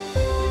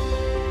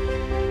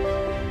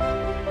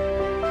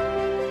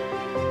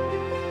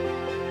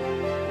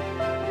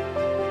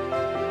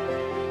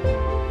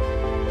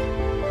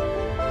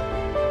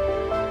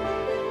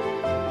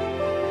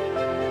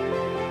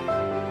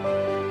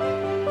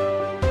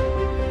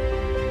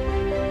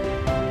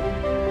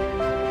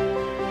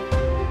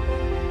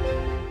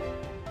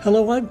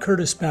Hello, I'm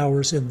Curtis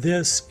Bowers, and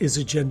this is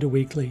Agenda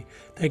Weekly.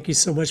 Thank you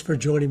so much for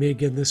joining me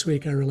again this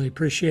week. I really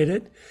appreciate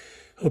it.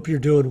 Hope you're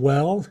doing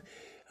well.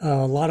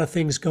 A lot of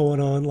things going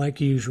on like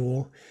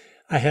usual.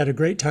 I had a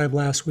great time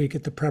last week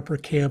at the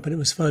prepper camp, and it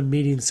was fun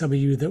meeting some of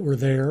you that were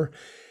there.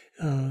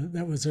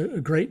 That was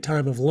a great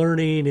time of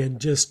learning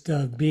and just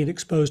being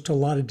exposed to a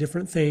lot of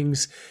different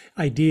things,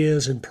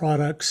 ideas and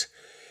products.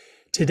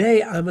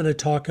 Today, I'm going to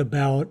talk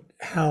about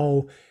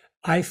how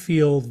I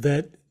feel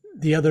that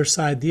the other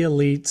side, the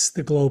elites,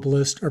 the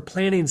globalists, are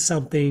planning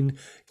something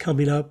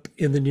coming up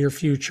in the near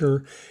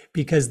future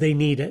because they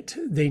need it.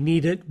 They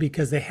need it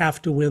because they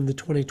have to win the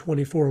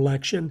 2024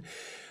 election.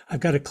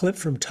 I've got a clip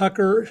from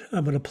Tucker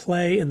I'm going to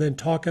play and then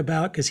talk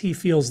about because he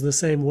feels the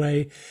same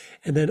way.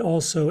 And then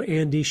also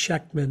Andy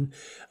Schectman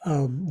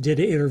did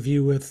an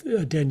interview with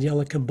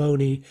Daniela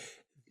Camboni.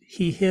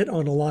 He hit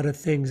on a lot of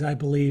things I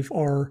believe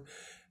are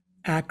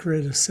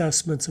accurate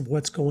assessments of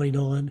what's going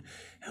on,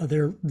 how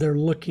they're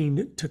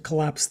looking to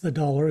collapse the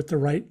dollar at the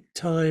right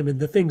time, and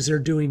the things they're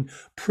doing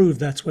prove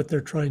that's what they're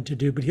trying to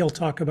do. But he'll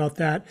talk about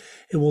that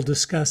and we'll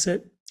discuss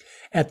it.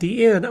 At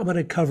the end, I'm going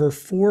to cover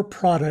 4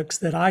 products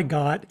that I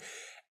got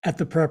at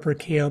the prepper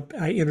camp.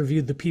 I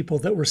interviewed the people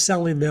that were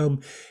selling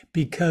them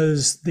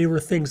because they were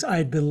things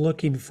I'd been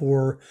looking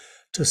for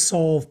to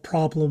solve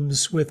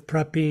problems with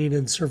prepping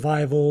and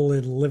survival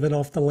and living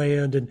off the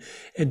land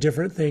and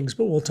different things.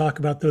 But we'll talk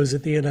about those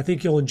at the end. I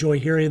think you'll enjoy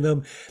hearing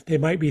them. They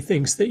might be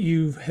things that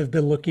you have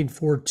been looking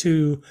for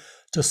to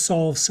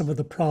solve some of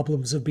the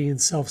problems of being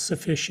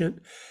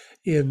self-sufficient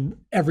in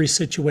every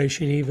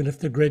situation, even if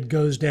the grid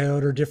goes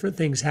down or different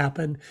things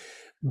happen.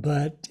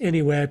 But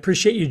anyway, I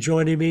appreciate you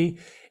joining me,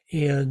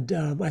 and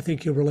I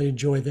think you'll really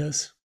enjoy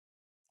this.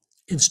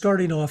 In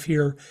starting off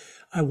here,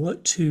 I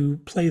want to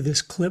play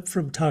this clip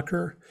from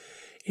Tucker,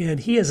 and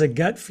he has a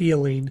gut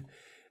feeling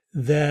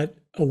that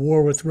a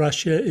war with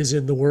Russia is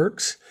in the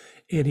works,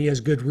 and he has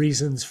good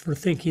reasons for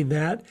thinking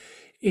that.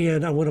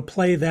 And I want to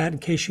play that in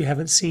case you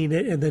haven't seen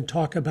it, and then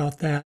talk about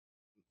that.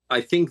 I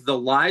think the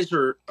lies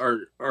are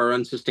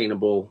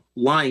unsustainable.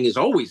 Lying is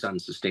always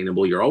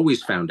unsustainable. You're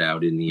always found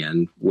out in the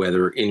end,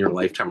 whether in your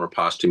lifetime or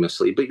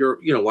posthumously. But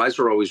lies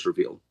are always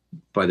revealed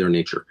by their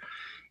nature,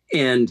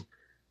 and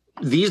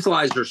these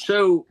lies are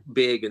so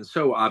big and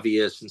so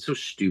obvious and so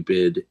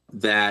stupid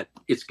that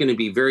it's going to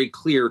be very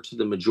clear to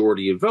the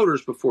majority of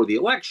voters before the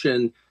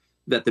election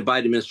that the Biden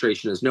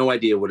administration has no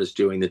idea what it's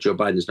doing, that Joe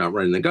Biden is not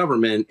running the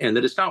government, and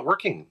that it's not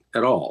working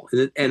at all.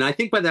 And I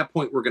think by that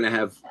point, we're going to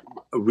have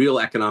a real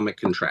economic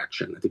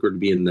contraction. I think we're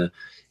going to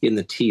be in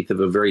the teeth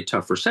of a very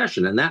tough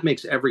recession, and that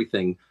makes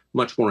everything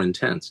much more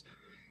intense.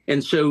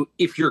 And so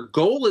if your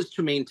goal is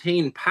to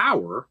maintain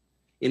power,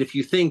 and if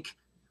you think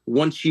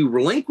once you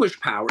relinquish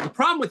power, the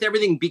problem with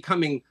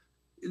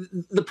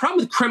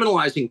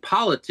criminalizing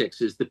politics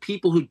is the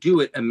people who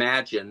do it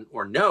imagine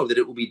or know that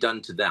it will be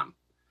done to them.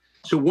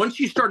 So once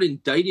you start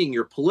indicting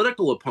your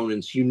political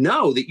opponents, you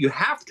know that you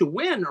have to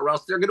win or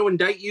else they're going to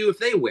indict you if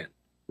they win,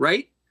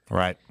 right?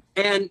 Right.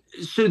 And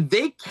so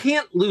they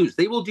can't lose.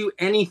 They will do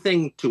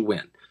anything to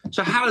win.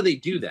 So how do they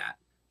do that?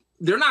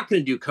 They're not going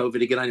to do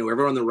COVID again. I know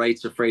everyone on the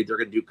right's afraid they're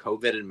going to do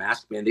COVID and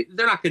mask mandate.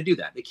 They're not going to do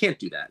that. They can't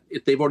do that.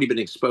 If they've already been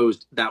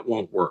exposed, that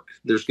won't work.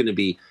 There's going to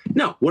be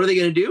no. What are they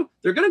going to do?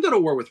 They're going to go to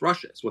war with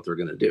Russia. Is what they're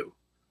going to do.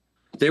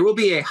 There will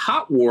be a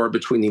hot war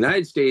between the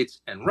United States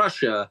and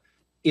Russia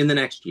in the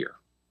next year.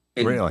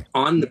 And really?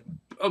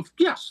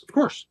 Yes, of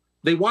course.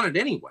 They want it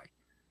anyway.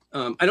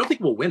 I don't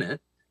think we'll win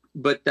it,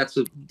 but that's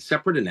a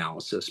separate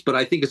analysis. But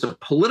I think as a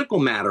political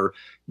matter,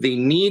 they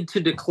need to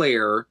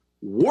declare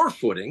war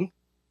footing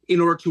in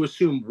order to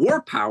assume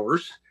war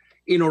powers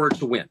in order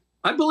to win.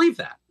 I believe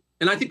that.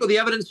 And I think the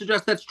evidence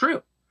suggests that's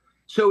true.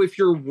 So if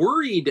you're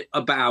worried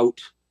about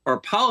our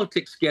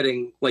politics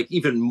getting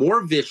even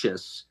more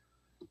vicious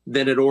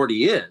than it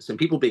already is, and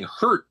people being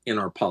hurt in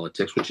our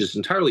politics, which is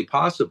entirely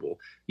possible,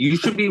 you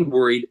should be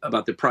worried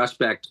about the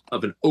prospect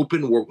of an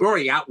open war. We're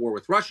already at war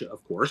with Russia,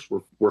 of course.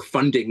 We're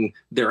funding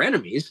their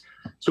enemies.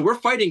 So we're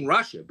fighting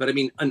Russia. But I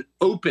mean, an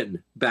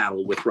open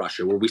battle with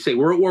Russia where we say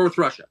we're at war with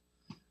Russia.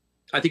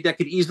 I think that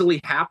could easily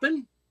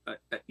happen.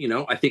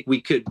 I think we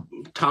could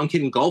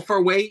Tonkin Gulf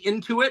our way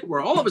into it,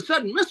 where all of a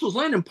sudden missiles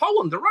land in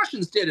Poland. The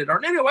Russians did it.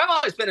 Our NATO ally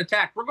has been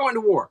attacked. We're going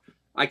to war.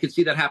 I could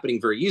see that happening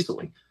very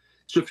easily.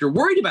 So if you're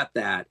worried about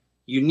that,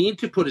 you need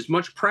to put as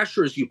much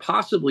pressure as you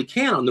possibly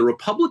can on the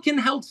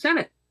Republican-held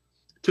Senate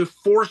to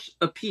force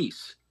a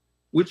peace,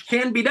 which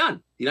can be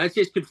done. The United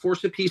States could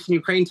force a peace in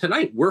Ukraine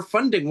tonight. We're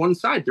funding one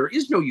side. There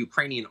is no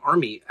Ukrainian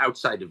army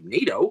outside of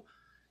NATO.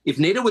 If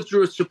NATO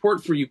withdrew its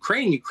support for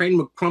Ukraine, Ukraine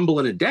would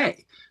crumble in a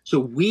day. So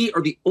we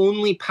are the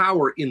only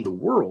power in the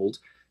world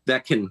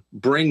that can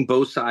bring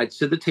both sides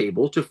to the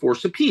table to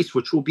force a peace,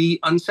 which will be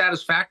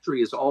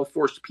unsatisfactory as all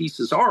forced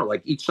peaces are.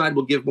 Like each side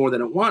will give more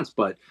than it wants,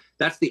 but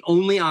that's the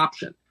only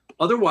option.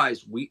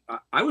 Otherwise,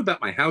 I would bet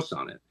my house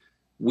on it.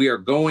 We are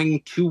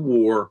going to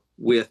war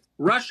with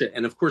Russia.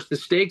 And of course, the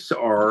stakes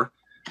are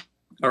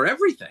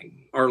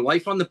everything, our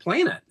life on the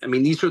planet. I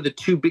mean, these are the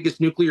two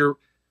biggest nuclear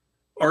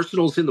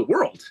arsenals in the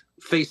world.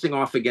 facing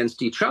off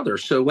against each other.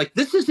 So like,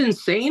 this is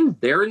insane.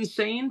 They're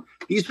insane.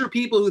 These are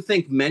people who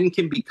think men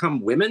can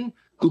become women,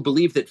 who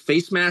believe that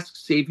face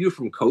masks save you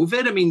from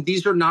COVID. I mean,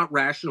 these are not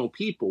rational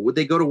people. Would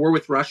they go to war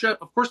with Russia?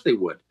 Of course they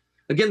would.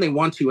 Again, they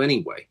want to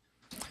anyway.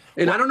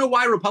 And I don't know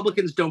why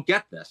Republicans don't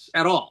get this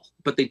at all,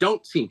 but they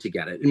don't seem to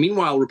get it. And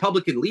meanwhile,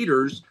 Republican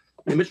leaders,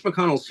 and Mitch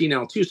McConnell's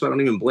senile too, so I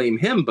don't even blame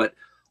him, but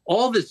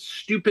all the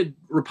stupid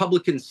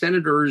Republican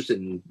senators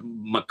and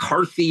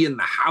McCarthy in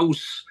the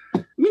House, I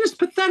mean, it's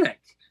pathetic.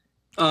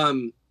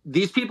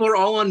 These people are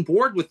all on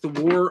board with the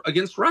war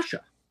against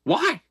Russia.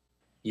 Why?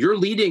 You're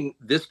leading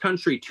this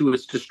country to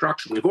its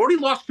destruction. We've already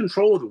lost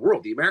control of the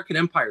world. The American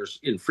empire's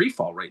in free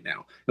fall right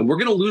now, and we're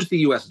going to lose the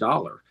US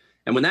dollar.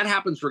 And when that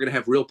happens, we're going to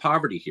have real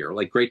poverty here,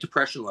 like Great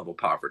Depression level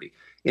poverty.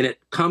 And it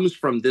comes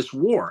from this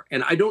war.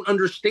 And I don't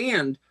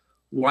understand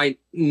why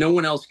no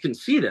one else can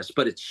see this,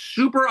 but it's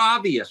super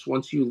obvious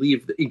once you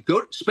leave.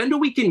 Go spend a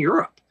week in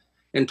Europe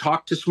and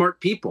talk to smart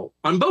people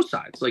on both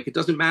sides. Like, it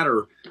doesn't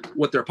matter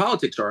what their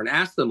politics are, and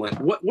ask them, like,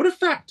 what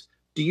effect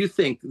do you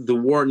think the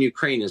war in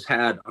Ukraine has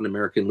had on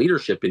American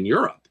leadership in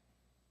Europe?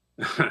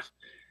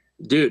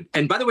 Dude.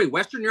 And by the way,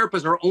 Western Europe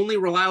is our only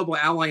reliable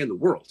ally in the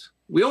world.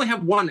 We only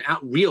have one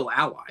real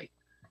ally,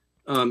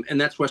 and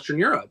that's Western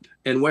Europe.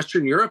 And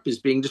Western Europe is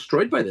being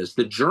destroyed by this.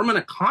 The German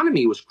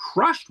economy was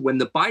crushed when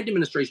the Biden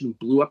administration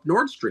blew up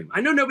Nord Stream.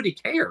 I know nobody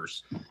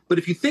cares, but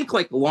if you think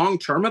like long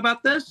term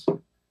about this,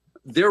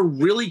 they're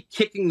really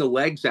kicking the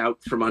legs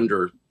out from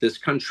under this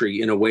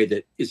country in a way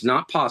that is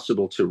not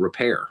possible to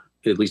repair,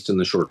 at least in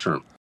the short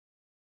term.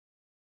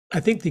 I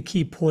think the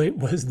key point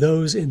was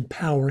those in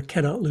power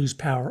cannot lose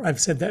power.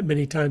 I've said that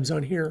many times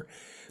on here.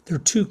 They're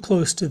too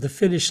close to the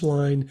finish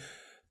line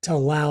to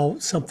allow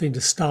something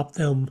to stop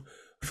them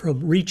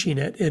from reaching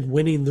it and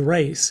winning the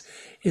race.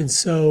 And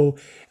so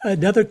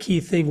another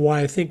key thing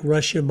why I think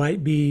Russia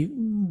might be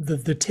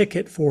the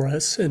ticket for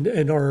us and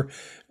our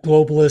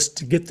globalists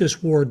to get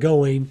this war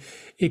going,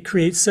 it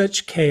creates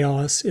such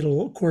chaos.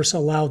 It'll, of course,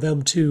 allow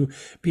them to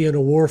be in a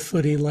war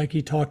footing like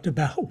he talked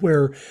about,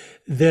 where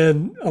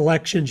then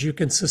elections, you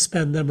can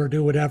suspend them or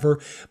do whatever.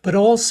 But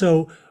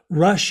also,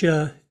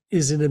 Russia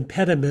is an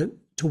impediment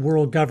to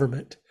world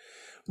government.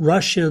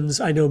 Russians,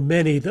 I know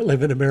many that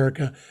live in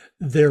America,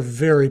 they're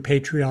very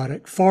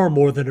patriotic, far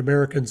more than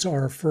Americans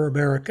are for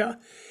America.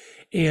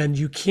 And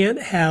you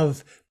can't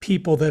have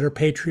people that are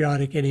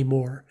patriotic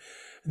anymore.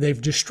 They've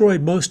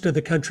destroyed most of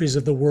the countries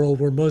of the world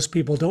where most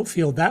people don't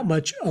feel that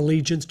much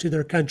allegiance to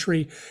their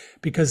country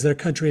because their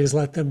country has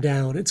let them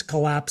down. It's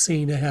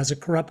collapsing. It has a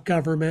corrupt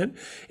government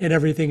and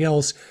everything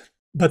else.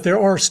 But there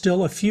are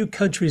still a few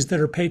countries that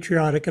are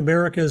patriotic.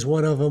 America is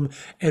one of them,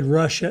 and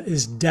Russia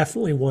is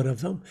definitely one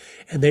of them.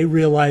 And they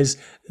realize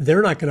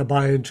they're not going to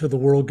buy into the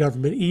world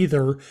government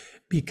either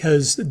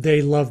because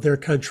they love their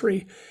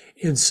country.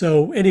 And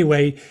so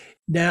anyway,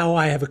 now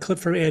I have a clip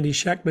from Andy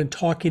Schectman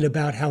talking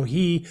about how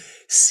he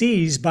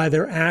sees by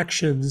their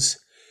actions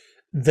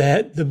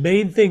that the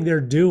main thing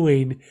they're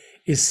doing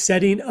is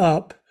setting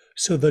up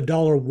so the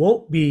dollar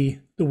won't be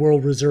the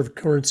world reserve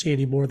currency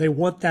anymore. They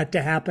want that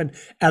to happen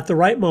at the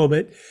right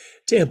moment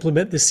to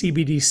implement the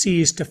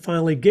CBDCs to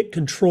finally get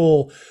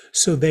control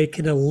so they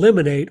can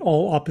eliminate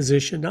all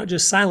opposition, not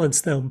just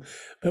silence them,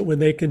 but when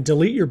they can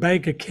delete your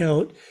bank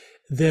account,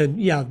 then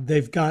yeah,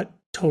 they've got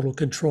total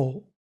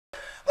control.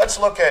 Let's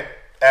look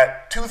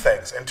at two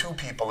things and two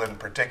people in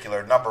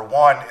particular. Number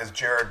one is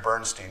Jared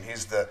Bernstein.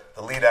 He's the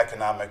lead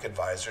economic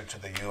advisor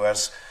to the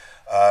U.S.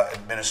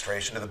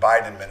 Administration, to the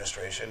Biden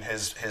administration.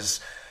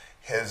 His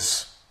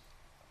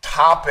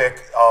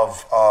topic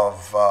of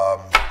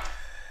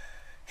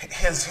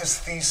his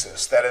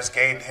thesis that has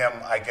gained him,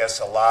 I guess,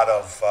 a lot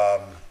of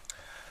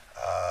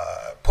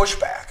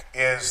pushback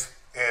is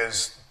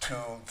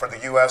for the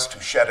U.S. to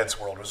shed its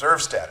world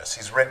reserve status.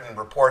 He's written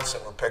reports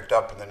that were picked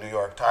up in the New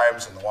York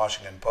Times and the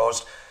Washington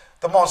Post,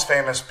 the most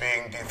famous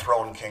being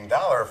Dethrone King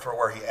Dollar, for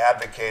where he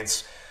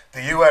advocates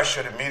the U.S.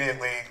 should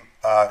immediately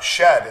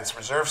shed its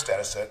reserve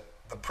status.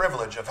 The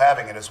privilege of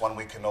having it is one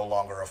we can no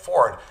longer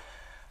afford.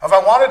 If I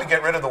wanted to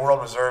get rid of the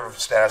world reserve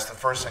status, the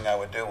first thing I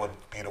would do would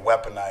be to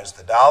weaponize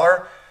the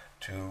dollar,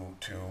 to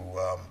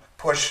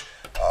push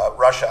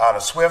Russia out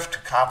of SWIFT, to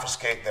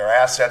confiscate their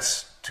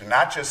assets, to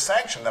not just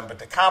sanction them, but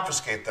to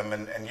confiscate them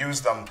and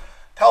use them,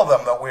 tell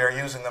them that we are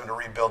using them to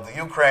rebuild the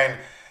Ukraine.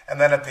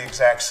 And then at the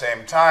exact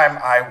same time,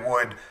 I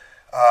would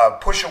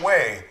push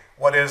away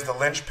what is the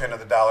linchpin of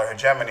the dollar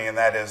hegemony, and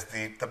that is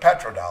the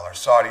petrodollar,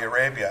 Saudi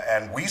Arabia.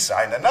 And we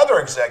signed another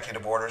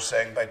executive order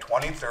saying by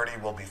 2030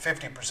 we'll be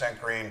 50%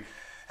 green,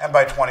 and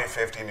by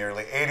 2050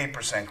 nearly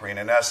 80% green.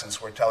 In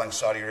essence, we're telling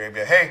Saudi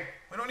Arabia, hey,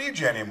 we don't need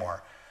you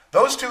anymore.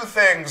 Those two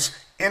things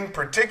in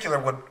particular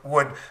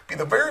would be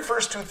the very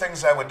first two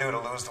things I would do to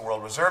lose the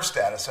world reserve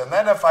status. And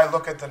then if I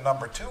look at the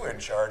number two in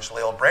charge,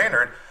 Lael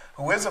Brainerd,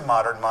 who is a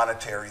modern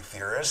monetary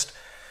theorist,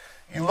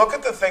 you look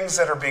at the things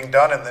that are being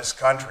done in this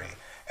country,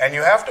 and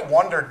you have to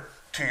wonder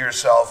to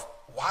yourself,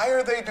 why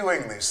are they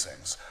doing these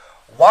things?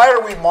 Why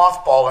are we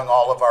mothballing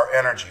all of our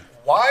energy?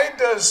 Why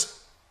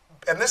does,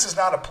 and this is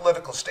not a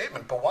political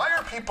statement, but why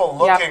are people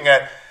looking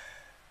at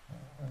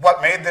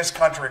what made this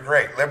country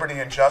great, liberty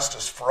and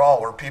justice for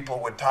all, where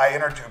people would tie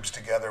inner tubes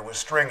together with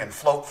string and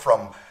float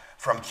from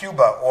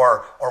Cuba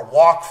or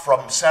walk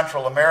from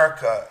Central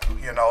America,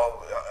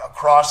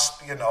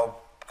 across,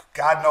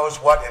 God knows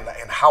what,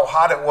 and how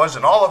hot it was,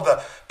 and all of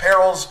the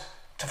perils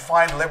to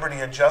find liberty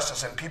and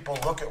justice. And people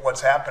look at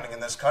what's happening in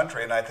this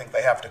country, and I think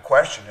they have to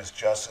question, is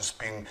justice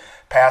being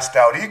passed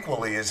out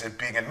equally? Is it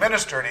being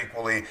administered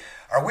equally?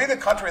 Are we the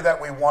country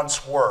that we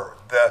once were?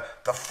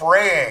 The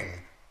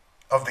fraying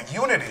of the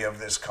unity of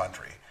this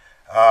country,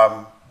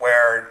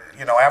 where,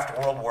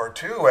 after World War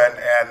II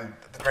and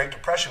the Great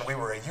Depression, we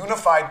were a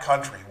unified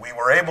country. We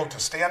were able to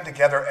stand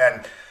together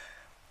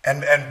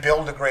and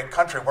build a great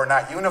country. We're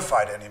not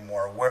unified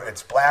anymore.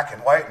 It's black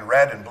and white and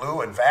red and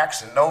blue and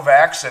vax and no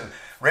vax and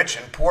rich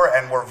and poor,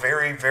 and we're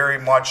very, very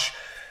much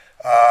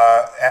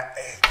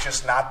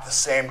just not the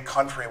same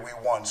country we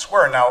once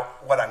were. Now,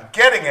 what I'm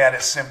getting at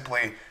is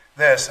simply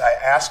this. I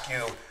ask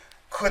you,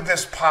 could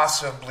this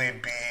possibly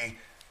be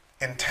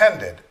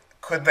intended?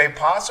 Could they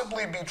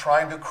possibly be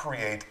trying to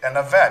create an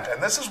event?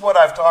 And this is what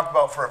I've talked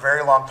about for a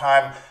very long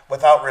time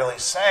without really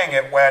saying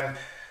it. When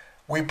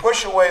we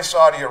push away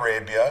Saudi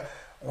Arabia,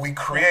 we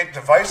create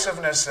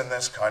divisiveness in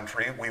this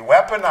country, we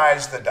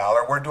weaponize the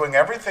dollar, we're doing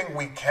everything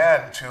we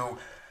can to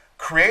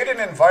create an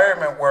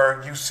environment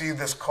where you see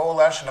this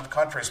coalition of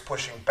countries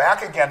pushing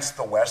back against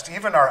the West,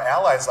 even our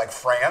allies like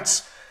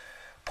France,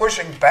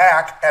 pushing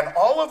back, and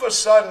all of a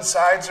sudden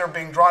sides are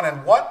being drawn.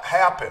 And what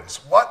happens?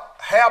 What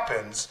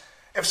happens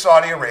if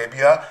Saudi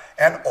Arabia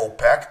and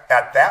OPEC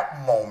at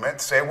that moment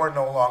say we're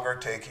no longer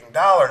taking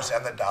dollars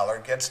and the dollar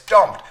gets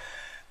dumped?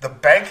 The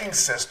banking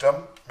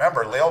system,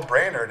 remember, Lael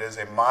Brainerd is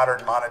a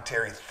modern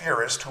monetary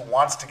theorist who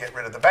wants to get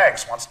rid of the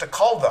banks, wants to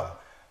cull them.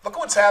 Look at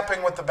what's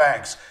happening with the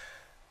banks.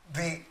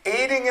 The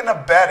aiding and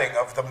abetting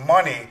of the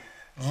money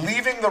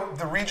leaving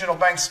the regional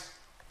banks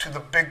to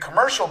the big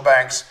commercial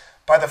banks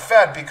by the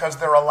Fed, because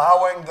they're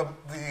allowing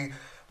the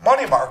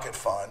money market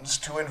funds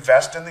to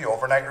invest in the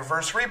overnight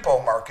reverse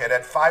repo market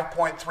at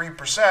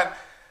 5.3%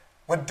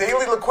 with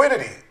daily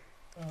liquidity.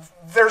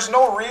 There's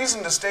no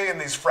reason to stay in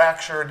these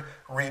fractured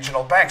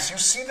regional banks. You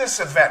see this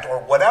event, or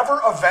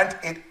whatever event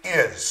it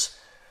is,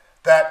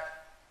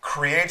 that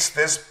creates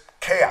this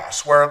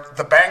chaos where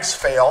the banks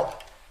fail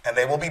and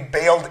they will be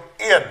bailed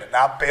in,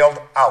 not bailed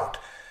out.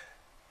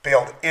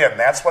 Bailed in.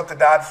 That's what the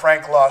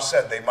Dodd-Frank law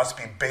said. They must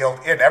be bailed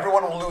in.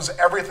 Everyone will lose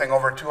everything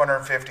over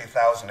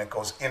 $250,000. It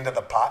goes into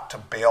the pot to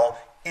bail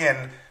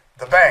in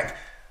the bank.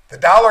 The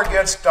dollar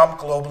gets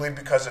dumped globally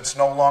because it's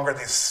no longer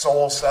the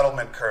sole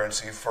settlement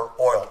currency for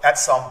oil. At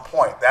some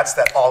point, that's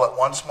that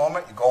all-at-once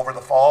moment. You go over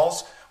the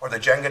falls, or the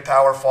Jenga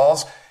tower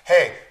falls.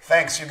 Hey,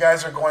 thanks, you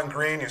guys are going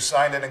green. You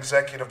signed an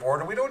executive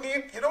order. You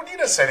don't need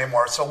us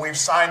anymore. So we've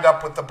signed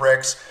up with the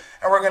BRICS,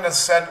 and we're going to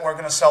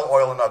sell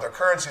oil and other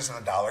currencies, and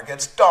the dollar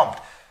gets dumped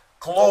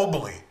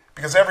globally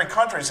because every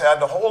country's had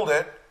to hold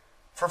it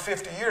for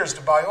 50 years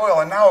to buy oil,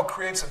 and now it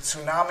creates a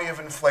tsunami of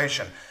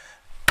inflation.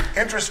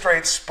 Interest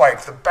rates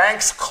spike, the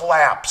banks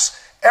collapse,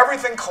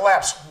 everything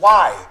collapses.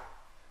 Why?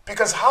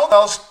 Because how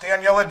else,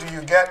 Daniela, do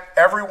you get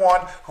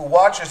everyone who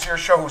watches your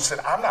show who said,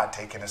 I'm not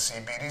taking a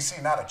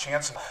CBDC, not a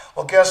chance?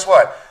 Well, guess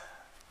what?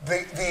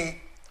 The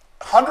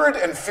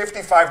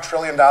 $155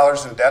 trillion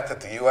in debt that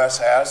the U.S.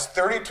 has,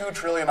 $32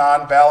 trillion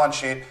on balance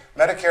sheet,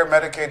 Medicare,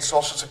 Medicaid,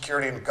 Social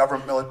Security, and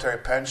government military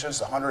pensions,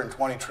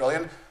 $120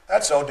 trillion,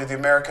 that's owed to the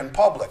American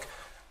public,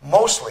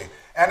 mostly.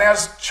 And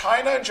as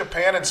China,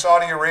 Japan, and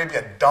Saudi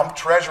Arabia dump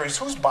treasuries,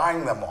 who's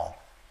buying them all?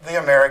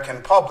 The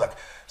American public.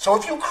 So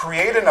if you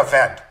create an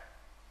event,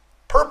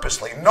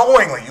 purposely,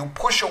 knowingly, you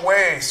push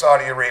away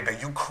Saudi Arabia,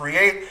 you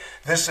create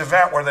this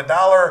event where the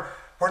dollar,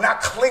 we're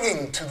not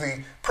clinging to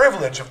the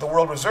privilege of the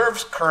world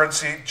reserve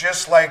currency,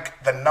 just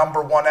like the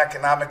 #1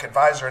 economic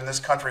advisor in this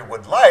country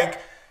would like.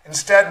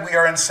 Instead, we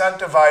are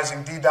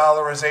incentivizing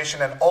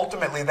de-dollarization, and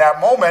ultimately that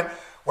moment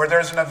where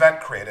there's an event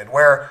created,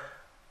 where,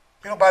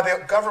 by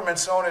the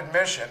government's own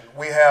admission,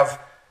 we have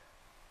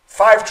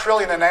 $5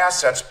 trillion in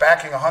assets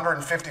backing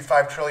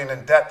 $155 trillion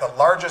in debt. The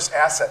largest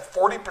asset,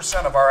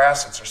 40% of our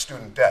assets are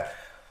student debt.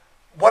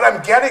 What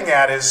I'm getting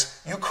at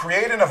is you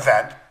create an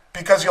event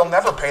because you'll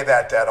never pay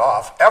that debt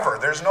off, ever.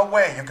 There's no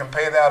way you can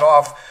pay that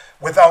off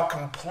without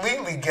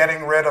completely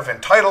getting rid of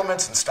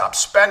entitlements and stop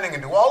spending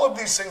and do all of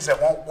these things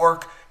that won't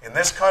work in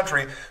this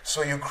country.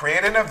 So you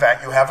create an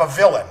event, you have a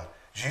villain.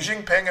 Xi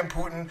Jinping and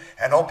Putin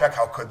and OPEC,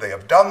 how could they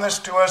have done this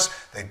to us?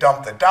 They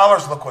dumped the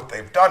dollars, look what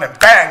they've done, and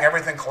bang,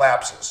 everything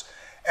collapses.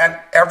 And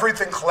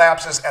everything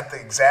collapses at the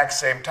exact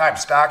same time.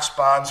 Stocks,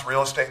 bonds,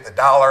 real estate, the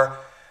dollar,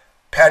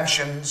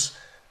 pensions,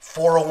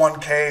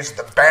 401ks,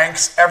 the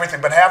banks,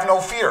 everything. But have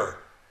no fear,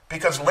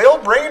 because Lael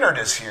Brainerd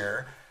is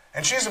here,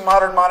 and she's a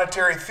modern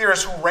monetary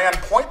theorist who ran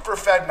Point for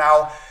Fed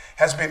now,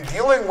 has been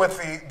dealing with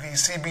the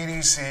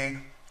CBDC,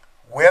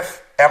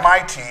 with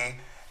MIT,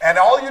 and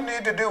all you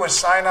need to do is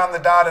sign on the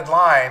dotted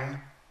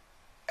line,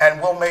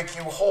 and we'll make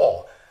you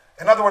whole.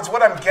 In other words,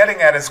 what I'm getting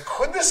at is,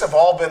 could this have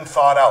all been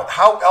thought out?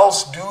 How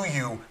else do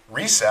you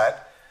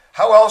reset?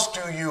 How else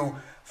do you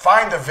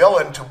find a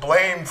villain to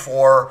blame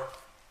for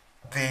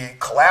the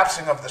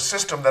collapsing of the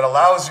system that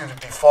allows you to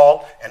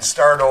default and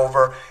start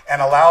over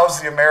and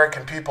allows the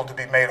American people to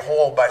be made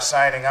whole by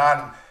signing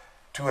on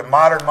to a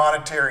modern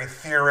monetary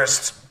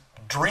theorist's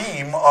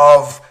dream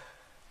of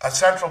a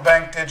central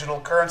bank digital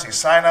currency.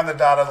 Sign on the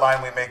dotted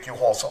line, we make you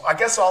whole. So I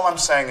guess all I'm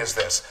saying is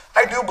this.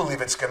 I do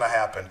believe it's going to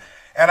happen.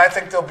 And I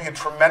think there'll be a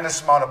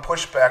tremendous amount of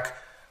pushback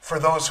for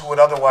those who would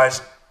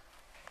otherwise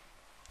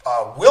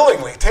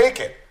willingly take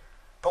it.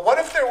 But what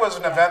if there was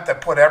an event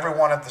that put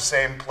everyone at the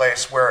same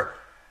place where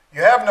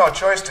you have no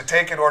choice to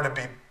take it or to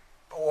be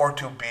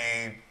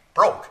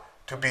broke,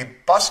 to be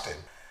busted?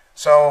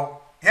 So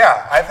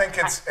yeah, I think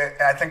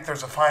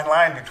there's a fine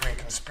line between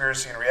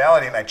conspiracy and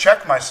reality, and I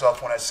check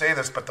myself when I say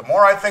this, but the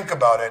more I think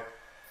about it,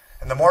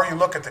 and the more you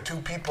look at the two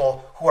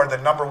people who are the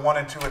number 1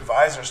 and 2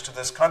 advisors to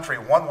this country,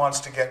 one wants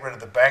to get rid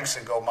of the banks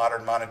and go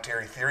modern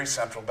monetary theory,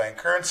 central bank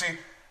currency,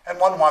 and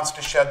one wants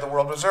to shed the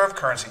world reserve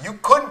currency. You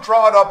couldn't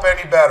draw it up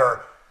any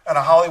better in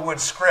a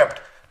Hollywood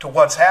script to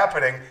what's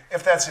happening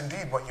if that's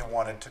indeed what you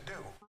wanted to do.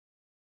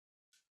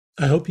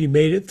 I hope you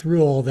made it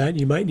through all that.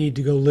 You might need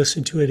to go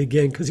listen to it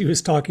again because he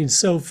was talking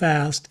so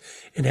fast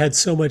and had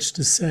so much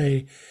to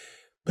say.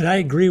 But I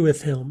agree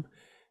with him.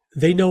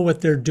 They know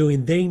what they're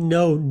doing. They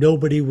know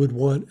nobody would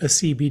want a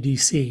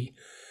CBDC,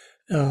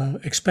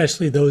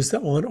 especially those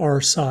that are on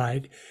our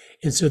side.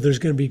 And so there's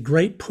going to be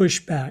great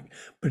pushback.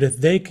 But if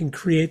they can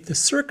create the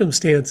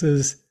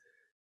circumstances,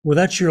 well,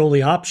 that's your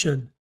only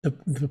option.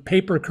 The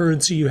paper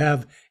currency you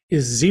have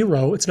is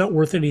zero. It's not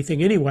worth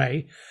anything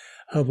anyway,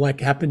 like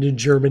happened in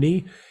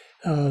Germany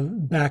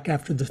back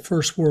after the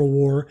First World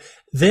War.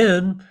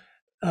 Then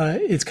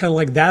it's kind of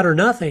like that or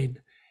nothing.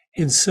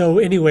 And so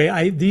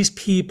anyway, these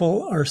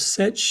people are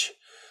such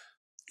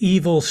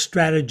evil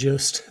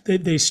strategists. They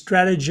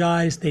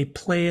strategize, they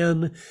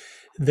plan,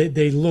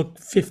 they look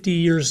 50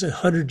 years,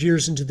 100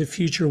 years into the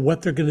future,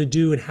 what they're going to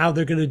do and how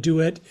they're going to do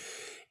it.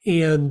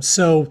 And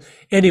so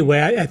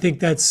anyway, I think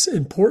that's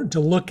important to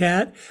look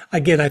at.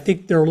 Again, I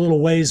think they're a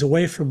little ways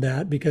away from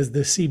that because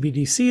the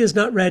CBDC is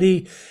not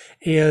ready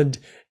and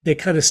they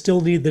kind of still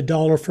need the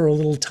dollar for a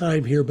little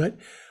time here. But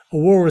a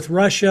war with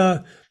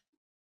Russia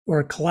or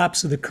a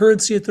collapse of the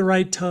currency at the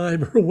right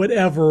time or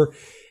whatever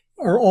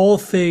are all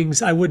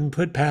things I wouldn't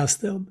put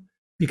past them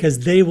because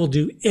they will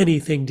do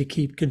anything to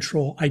keep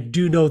control. I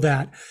do know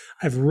that.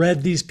 I've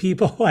read these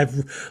people.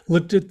 I've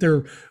looked at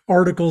their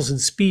articles and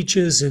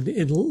speeches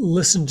and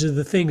listened to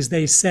the things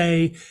they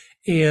say,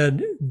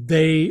 and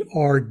they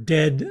are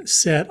dead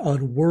set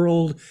on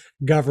world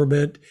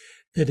government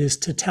that is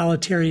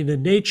totalitarian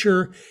in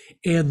nature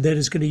and that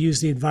is going to use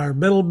the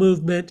environmental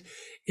movement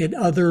and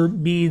other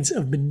means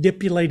of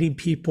manipulating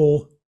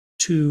people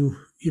to,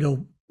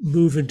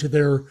 move into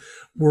their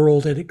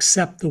world and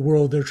accept the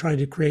world they're trying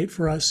to create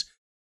for us.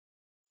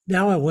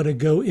 Now I want to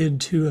go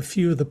into a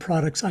few of the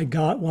products I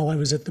got while I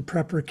was at the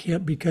prepper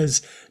camp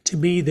because to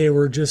me they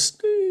were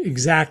just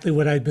exactly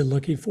what I'd been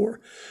looking for.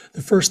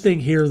 The first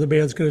thing here the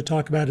man's going to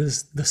talk about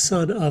is the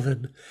sun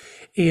oven.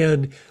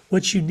 And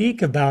what's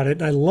unique about it,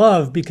 and I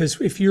love because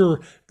if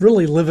you're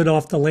really living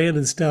off the land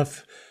and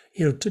stuff,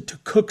 to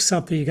cook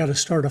something, you got to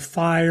start a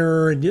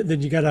fire and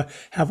then you got to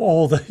have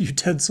all the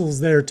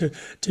utensils there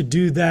to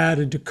do that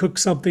and to cook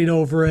something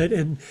over it.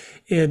 And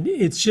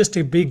it's just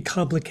a big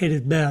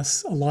complicated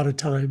mess a lot of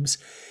times.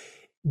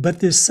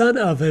 But this sun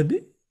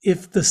oven,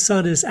 if the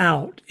sun is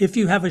out, if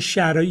you have a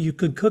shadow, you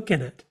could cook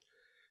in it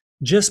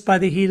just by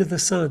the heat of the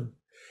sun.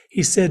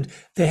 He said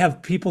they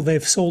have people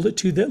they've sold it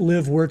to that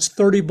live where it's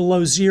 30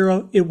 below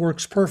zero. It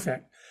works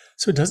perfect.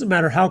 So it doesn't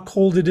matter how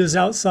cold it is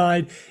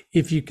outside.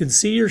 If you can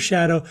see your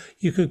shadow,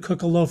 you could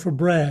cook a loaf of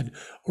bread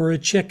or a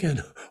chicken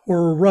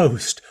or a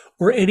roast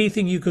or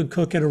anything you could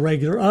cook in a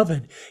regular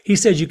oven. He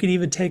said you can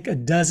even take a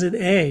dozen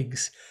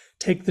eggs,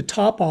 take the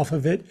top off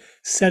of it,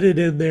 set it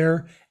in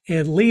there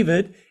and leave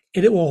it,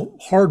 and it will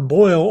hard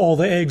boil all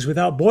the eggs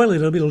without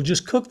boiling them. It'll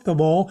just cook them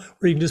all,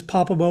 or you can just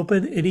pop them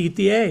open and eat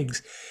the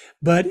eggs.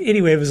 But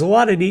anyway, there's a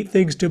lot of neat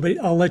things to it,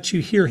 but I'll let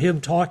you hear him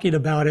talking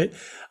about it.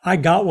 I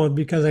got one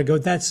because I go,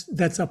 that's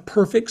a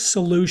perfect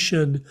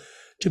solution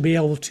to be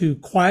able to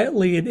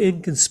quietly and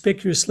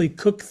inconspicuously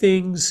cook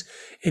things.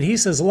 And he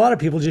says a lot of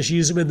people just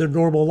use them in their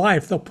normal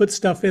life. They'll put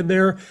stuff in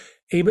there,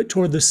 aim it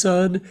toward the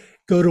sun,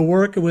 go to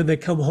work, and when they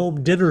come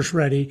home, dinner's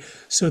ready.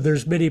 So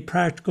there's many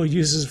practical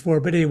uses for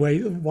it. But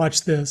anyway,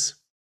 watch this.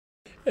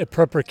 At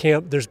Prepper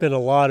Camp, there's been a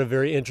lot of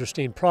very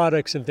interesting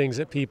products and things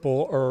that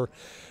people are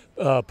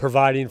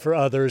providing for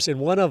others. And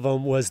one of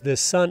them was this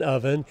sun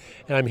oven.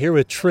 And I'm here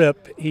with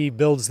Tripp. He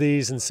builds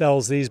these and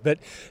sells these. But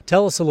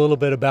tell us a little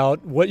bit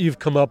about what you've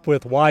come up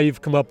with, why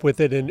you've come up with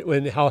it,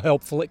 and how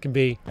helpful it can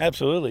be.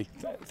 Absolutely.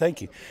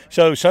 Thank you.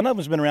 So sun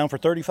oven's been around for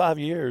 35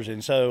 years.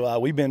 And so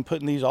we've been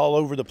putting these all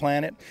over the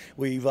planet.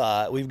 We've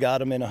got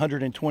them in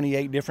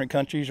 128 different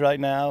countries right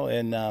now.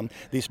 And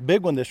this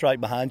big one that's right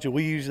behind you,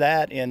 we use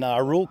that in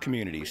our rural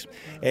communities.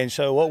 And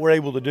so what we're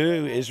able to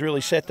do is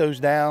really set those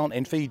down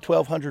and feed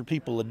 1,200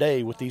 people a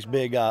day with these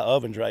big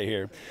ovens right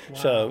here. Wow.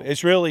 So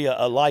it's really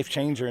a life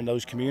changer in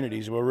those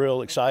communities. We're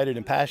real excited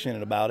and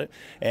passionate about it,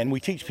 and we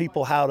teach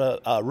people how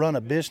to run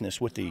a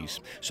business with these.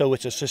 So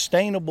it's a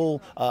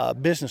sustainable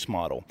business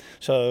model.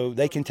 So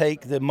they can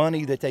take the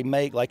money that they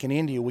make, like in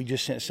India, we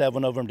just sent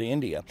 7 of them to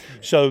India.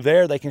 So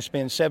there they can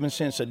spend 7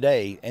 cents a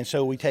day, and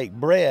so we take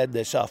bread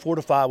that's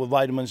fortified with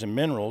vitamins and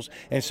minerals,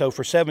 and so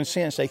for 7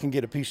 cents they can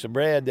get a piece of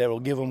bread that will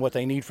give them what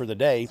they need for the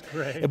day.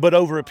 But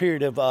over a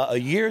period of a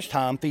year's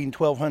time, feeding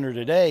 1,200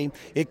 a day,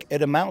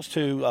 it amounts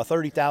to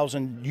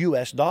 30,000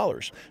 US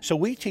dollars. So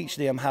we teach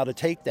them how to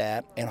take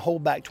that and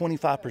hold back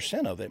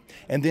 25% of it,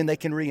 and then they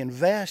can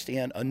reinvest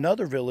in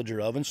another villager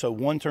oven, so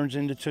 1 turns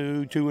into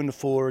 2, 2 into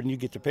 4, and you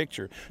get the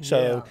picture.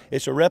 So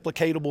it's a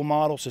replicatable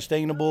model,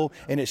 sustainable,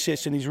 and it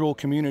sits in these rural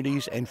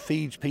communities and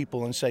feeds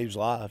people and saves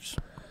lives.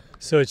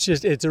 So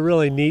it's a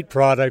really neat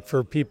product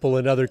for people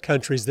in other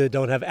countries that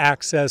don't have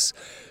access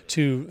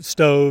to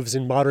stoves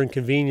and modern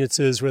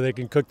conveniences where they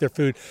can cook their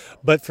food.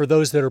 But for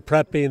those that are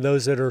prepping,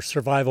 those that are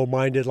survival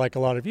minded like a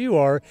lot of you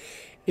are,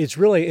 it's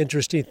really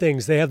interesting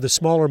things. They have the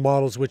smaller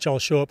models, which I'll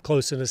show up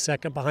close in a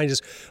second behind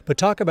us. But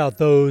talk about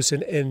those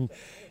and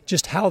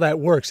just how that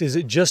works. Is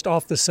it just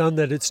off the sun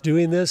that it's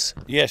doing this?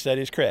 Yes, that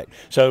is correct.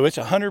 So it's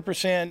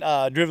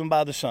 100% driven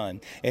by the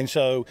sun. And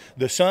so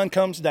the sun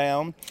comes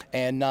down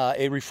and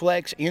it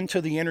reflects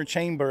into the inner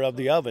chamber of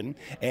the oven,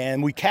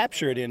 and we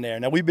capture it in there.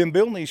 Now, we've been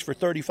building these for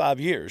 35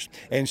 years,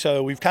 and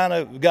so we've kind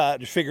of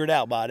got it figured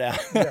out by now.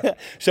 Yeah.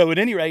 So at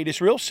any rate,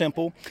 it's real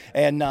simple,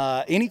 and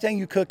anything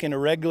you cook in a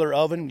regular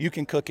oven, you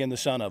can cook in the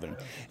sun oven.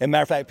 As a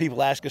matter of fact,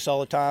 people ask us all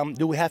the time,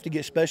 do we have to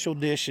get special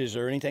dishes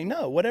or anything?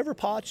 No, whatever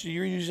pots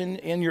you're using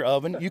in your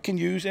oven, you can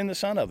use in the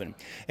sun oven.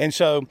 And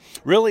so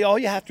really all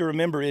you have to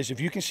remember is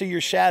if you can see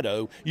your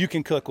shadow, you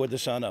can cook with the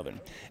sun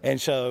oven. And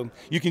so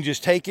you can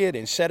just take it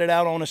and set it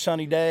out on a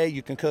sunny day.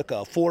 You can cook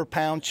a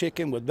 4-pound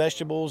chicken with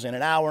vegetables in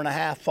an hour and a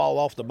half, fall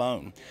off the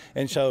bone.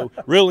 And so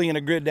really in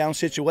a grid down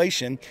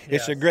situation,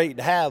 it's a great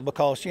to have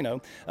because, you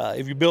know,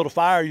 if you build a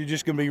fire, you're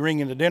just going to be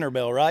ringing the dinner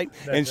bell, right?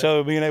 And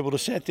so being able to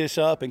set this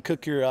up and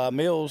cook your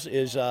meals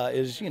is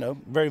you know,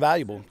 very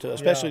valuable,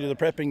 especially to the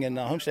prepping and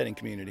homesteading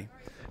community.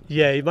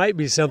 Yeah, it might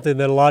be something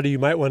that a lot of you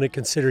might want to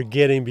consider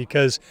getting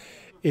because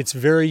it's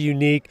very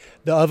unique.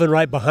 The oven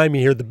right behind me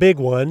here, the big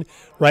one,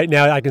 right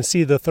now I can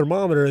see the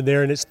thermometer in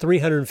there and it's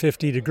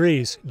 350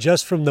 degrees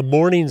just from the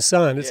morning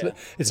sun.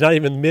 It's not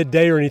even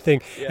midday or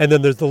anything. Yeah. And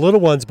then there's the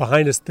little ones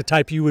behind us, the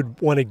type you would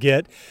want to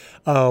get.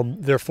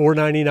 They're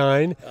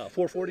 $4.99.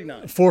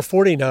 $4.49.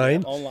 $4.49.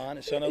 Yeah, online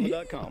at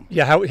sunoven.com.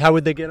 Yeah, how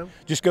would they get them?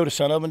 Just go to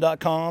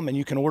sunoven.com and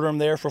you can order them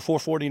there for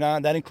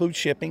 $4.49. That includes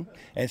shipping,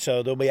 and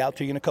so they'll be out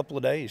to you in a couple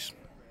of days.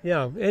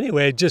 Yeah,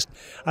 anyway,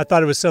 I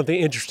thought it was something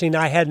interesting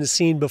I hadn't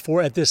seen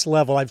before at this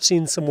level. I've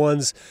seen some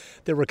ones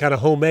that were kind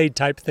of homemade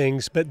type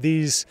things, but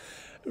these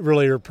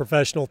really are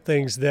professional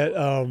things that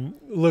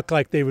look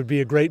like they would be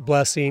a great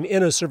blessing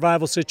in a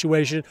survival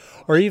situation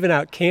or even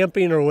out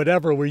camping or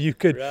whatever where you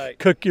could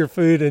cook your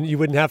food and you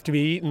wouldn't have to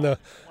be eating the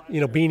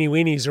beanie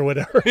weenies or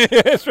whatever.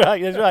 That's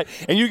right.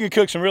 And you can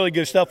cook some really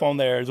good stuff on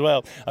there as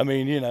well. I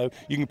mean,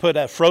 you can put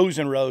that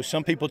frozen roast.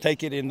 Some people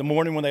take it in the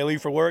morning when they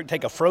leave for work,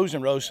 take a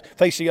frozen roast,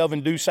 face the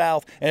oven due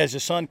south, and as the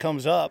sun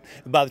comes up,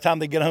 by the time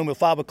they get home at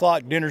 5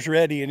 o'clock, dinner's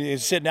ready and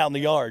it's sitting out in the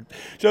yard.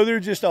 So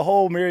there's just a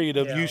whole myriad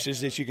of uses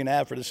that you can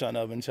have for the sun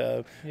oven.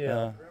 So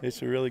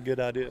it's a really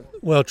good idea.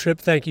 Well, Tripp,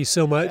 thank you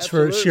so much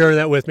for sharing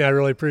that with me. I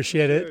really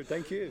appreciate it. Sure,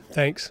 thank you.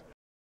 Thanks.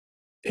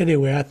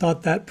 Anyway, I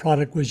thought that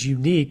product was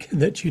unique in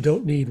that you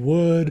don't need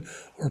wood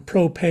or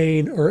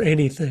propane or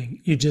anything.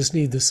 You just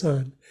need the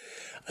sun.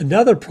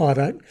 Another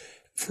product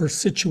for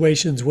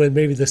situations when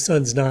maybe the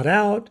sun's not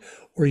out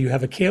or you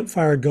have a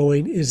campfire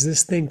going is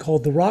this thing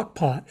called the rock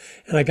pot.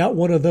 And I got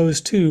one of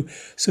those too.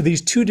 So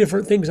these two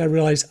different things, I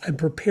realized I'm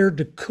prepared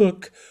to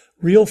cook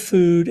real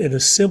food in a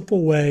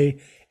simple way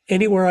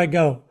anywhere I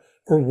go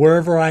or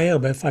wherever I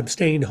am. If I'm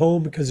staying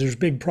home because there's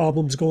big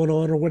problems going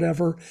on or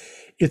whatever,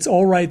 it's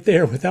all right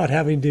there without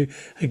having to,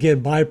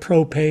 again, buy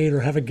propane or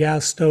have a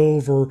gas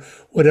stove or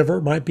whatever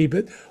it might be.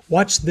 But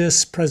watch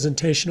this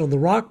presentation on the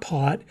rock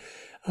pot.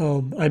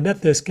 I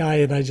met this guy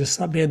and I just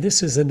thought, man,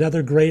 this is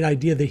another great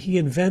idea that he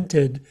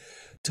invented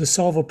to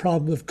solve a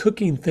problem of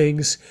cooking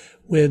things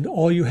when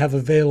all you have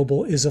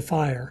available is a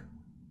fire.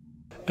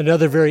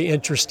 Another very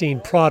interesting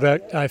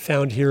product I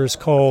found here is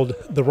called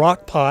the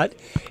rock pot.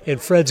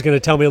 And Fred's going to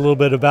tell me a little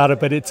bit about it,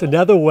 but it's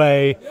another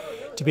way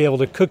to be able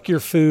to cook your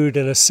food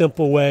in a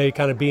simple way,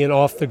 kind of being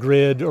off the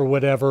grid or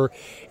whatever.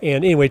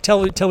 And anyway, tell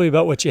me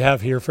about what you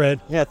have here, Fred.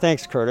 Yeah,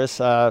 thanks, Curtis.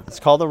 It's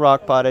called the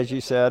rock pot, as you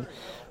said.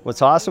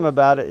 What's awesome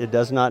about it, it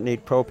does not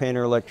need propane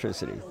or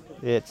electricity.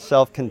 It's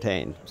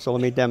self-contained. So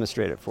let me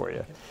demonstrate it for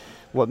you.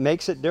 What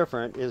makes it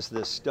different is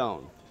this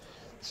stone.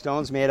 The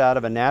stone's made out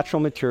of a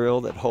natural material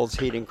that holds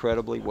heat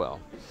incredibly well.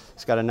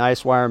 It's got a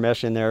nice wire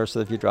mesh in there so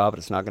that if you drop it,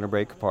 it's not going to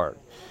break apart.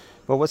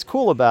 But what's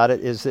cool about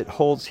it is it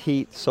holds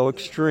heat so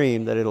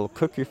extreme that it'll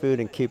cook your food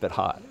and keep it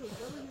hot.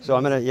 So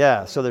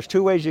so there's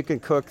two ways you can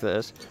cook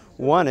this.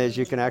 One is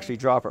you can actually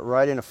drop it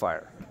right in a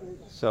fire.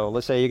 So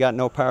let's say you got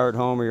no power at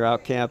home or you're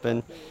out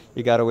camping,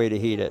 you got a way to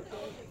heat it.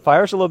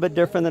 Fire's a little bit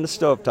different than a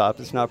stovetop.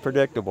 It's not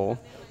predictable.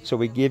 So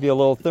we give you a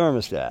little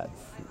thermostat.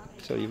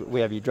 So we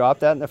have you drop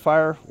that in the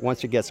fire.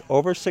 Once it gets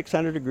over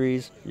 600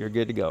 degrees, you're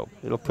good to go.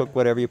 It'll cook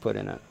whatever you put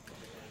in it.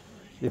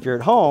 If you're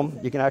at home,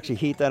 you can actually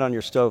heat that on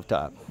your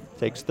stovetop.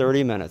 Takes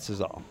 30 minutes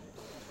is all.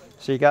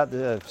 So you got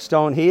the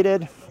stone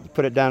heated, you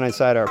put it down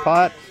inside our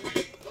pot.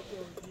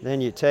 Then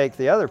you take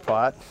the other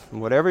pot,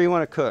 and whatever you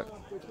want to cook.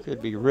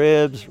 Could be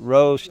ribs,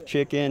 roast,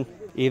 chicken,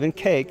 even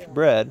cake,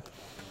 bread.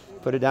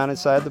 Put it down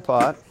inside the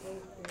pot.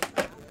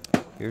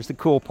 Here's the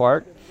cool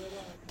part.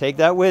 Take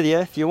that with you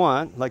if you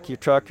want, like your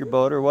truck, your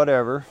boat, or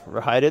whatever,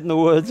 or hide it in the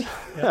woods.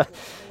 Yeah.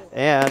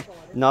 And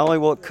not only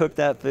will it cook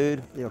that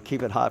food, it'll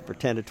keep it hot for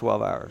 10 to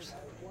 12 hours.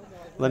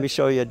 Let me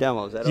show you a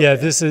demo. Is that okay? Yeah,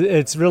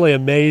 it's really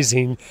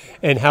amazing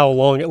and how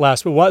long it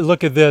lasts. But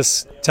look at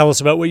this. Tell us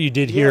about what you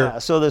did here. Yeah,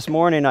 so this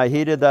morning I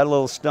heated that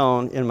little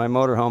stone in my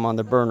motorhome on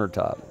the burner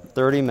top,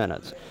 30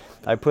 minutes.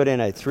 I put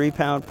in a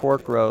 3-pound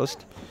pork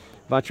roast,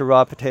 a bunch of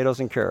raw potatoes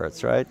and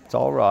carrots, right? It's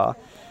all raw.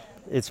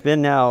 It's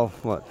been now,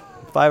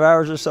 5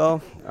 hours or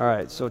so? All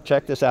right, so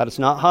check this out. It's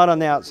not hot on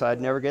the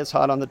outside, never gets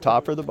hot on the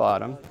top or the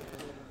bottom.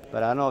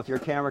 But I don't know if your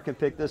camera can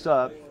pick this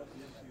up.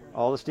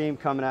 All the steam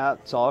coming out,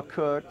 it's all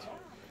cooked.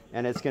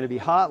 And it's going to be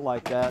hot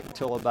like that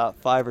until about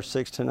 5 or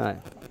 6 tonight.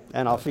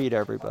 And I'll feed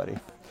everybody. Wow.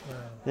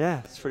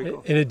 Yeah, it's pretty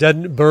cool. And it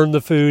doesn't burn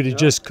the food. It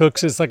just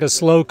cooks. It's like a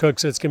slow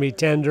cook, so it's going to be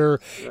tender.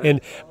 Right.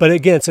 But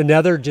again, it's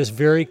another just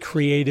very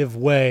creative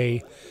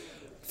way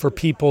for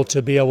people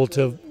to be able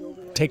to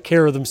take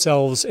care of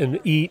themselves and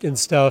eat and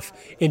stuff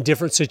in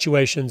different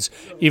situations.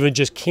 Even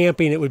just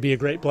camping, it would be a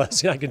great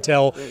blessing, I can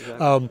tell.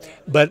 Exactly.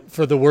 But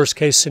for the worst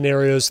case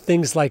scenarios,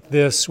 things like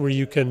this where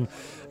you can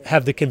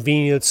have the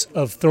convenience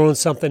of throwing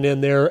something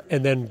in there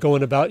and then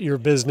going about your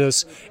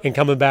business and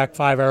coming back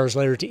 5 hours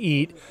later to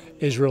eat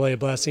is really a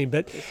blessing.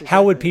 But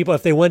how would people,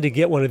 if they wanted to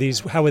get one of these,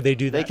 how would they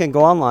do that? They can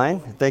go online.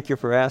 Thank you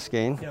for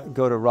asking. Yeah.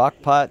 Go to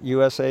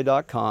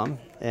rockpotusa.com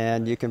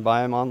and you can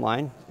buy them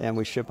online, and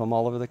we ship them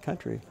all over the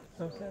country.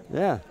 Okay.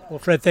 Yeah. Well,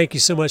 Fred, thank you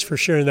so much for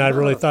sharing that. I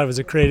really thought it was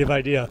a creative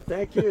idea.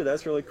 Thank you.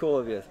 That's really cool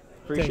of you.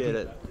 Appreciate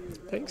it.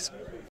 Thanks.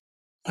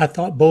 I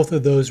thought both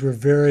of those were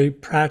very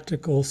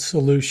practical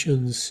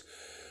solutions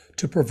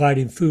to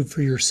providing food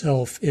for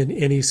yourself in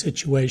any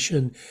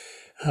situation.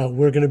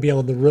 We're going to be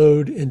on the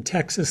road in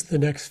Texas the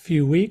next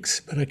few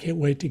weeks, but I can't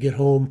wait to get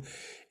home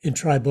and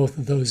try both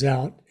of those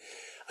out.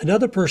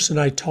 Another person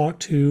I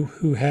talked to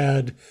who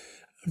had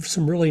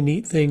some really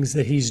neat things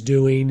that he's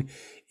doing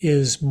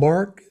is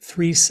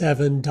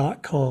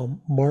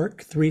mark37.com.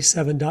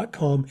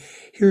 Mark37.com.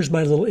 Here's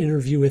my little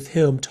interview with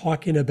him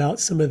talking about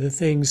some of the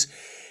things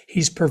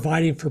he's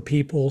providing for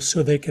people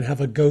so they can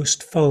have a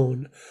ghost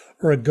phone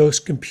or a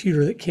ghost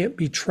computer that can't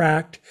be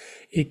tracked.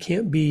 It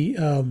can't be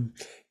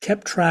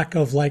kept track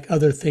of like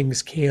other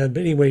things can. But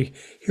anyway,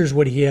 here's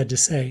what he had to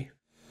say.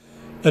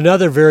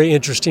 Another very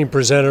interesting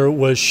presenter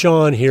was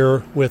Sean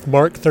here with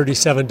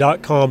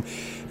Mark37.com.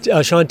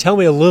 Sean, tell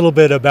me a little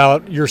bit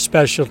about your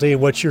specialty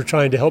and what you're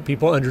trying to help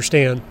people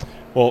understand.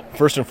 Well,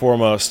 first and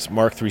foremost,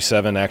 Mark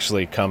 3:7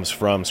 actually comes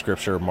from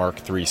Scripture, Mark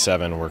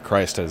 3:7, where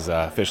Christ has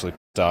officially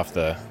pissed off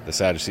the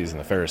Sadducees and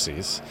the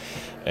Pharisees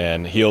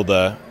and healed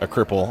a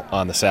cripple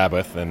on the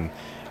Sabbath, and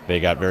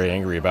they got very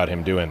angry about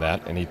him doing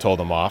that, and he told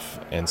them off,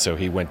 and so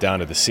he went down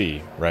to the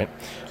sea, right?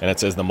 And it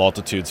says the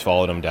multitudes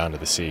followed him down to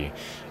the sea.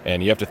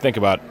 And you have to think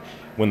about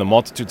when the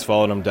multitudes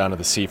followed him down to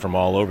the sea from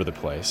all over the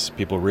place,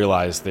 people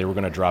realized they were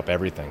going to drop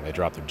everything. They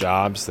dropped their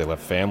jobs, they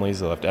left families,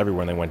 they left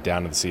everywhere, and they went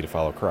down to the sea to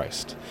follow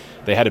Christ.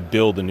 They had to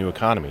build a new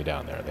economy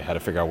down there. They had to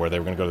figure out where they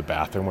were going to go to the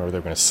bathroom, where they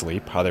were going to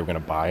sleep, how they were going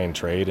to buy and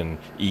trade and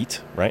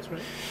eat, right? That's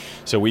right.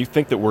 So we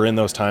think that we're in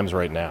those times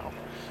right now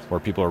where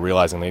people are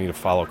realizing they need to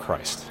follow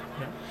Christ.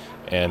 Yeah.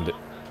 And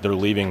they're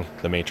leaving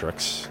the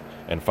matrix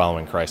and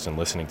following Christ and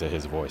listening to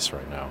his voice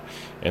right now.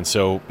 And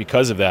so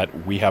because of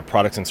that, we have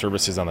products and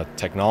services on the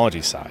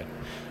technology side,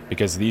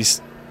 because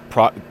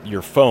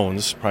your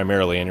phones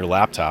primarily and your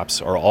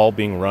laptops are all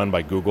being run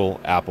by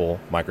Google, Apple,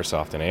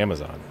 Microsoft, and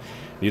Amazon.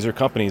 These are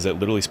companies that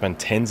literally spend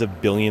tens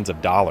of billions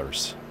of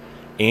dollars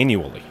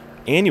annually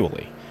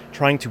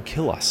trying to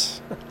kill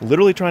us,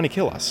 literally trying to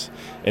kill us.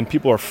 And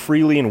people are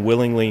freely and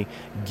willingly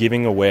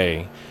giving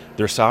away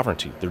their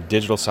sovereignty, their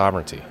digital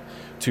sovereignty,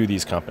 to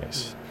these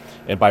companies.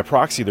 And by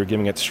proxy, they're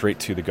giving it straight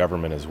to the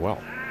government as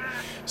well.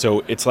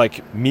 So it's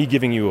like me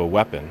giving you a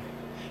weapon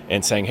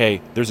and saying,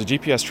 hey, there's a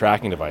GPS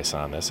tracking device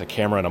on this, a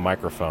camera and a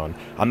microphone.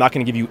 I'm not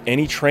going to give you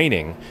any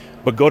training,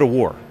 but go to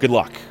war. Good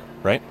luck,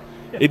 right?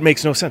 Yeah. It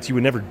makes no sense. You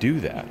would never do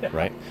that,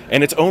 right?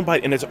 And it's owned by,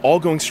 and it's all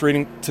going straight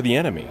into the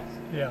enemy.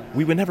 Yeah.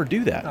 We would never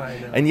do that. I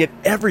know. And yet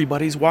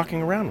everybody's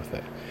walking around with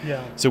it.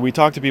 Yeah. So we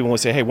talk to people and we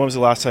say, hey, when was the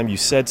last time you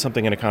said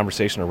something in a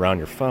conversation around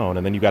your phone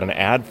and then you got an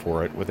ad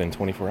for it within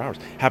 24 hours?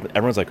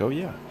 Everyone's like, oh,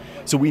 yeah.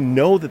 So we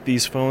know that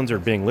these phones are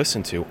being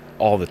listened to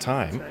all the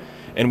time. Right.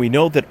 And we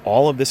know that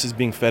all of this is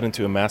being fed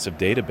into a massive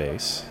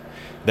database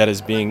that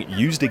is being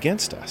used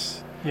against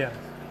us. Yeah.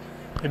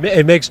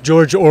 It makes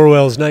George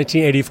Orwell's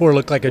 1984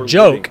 look like a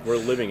joke. We're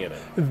living in it.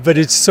 But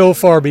it's so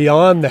far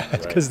beyond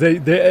that because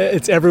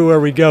it's everywhere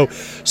we go.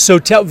 So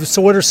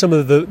what are some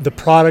of the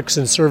products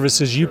and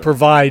services you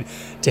provide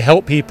to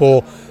help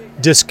people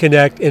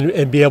disconnect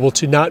and be able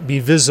to not be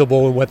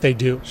visible in what they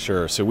do?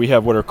 Sure. So we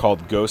have what are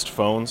called ghost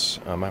phones.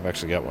 I've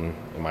actually got one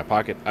in my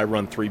pocket. I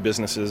run 3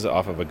 businesses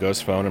off of a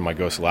ghost phone and my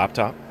ghost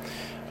laptop.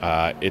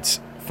 It's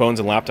phones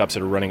and laptops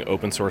that are running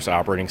open source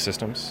operating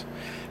systems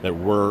that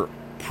we're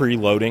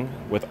preloading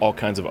with all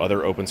kinds of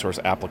other open source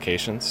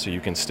applications. So you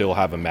can still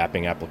have a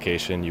mapping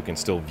application, you can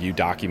still view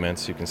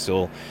documents, you can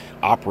still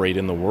operate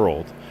in the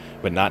world,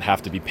 but not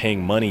have to be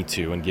paying money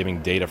to and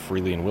giving data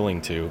freely and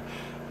willing to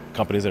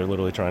companies that are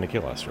literally trying to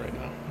kill us right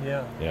now.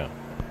 Yeah.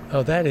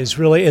 Oh, that is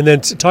really, and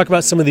then talk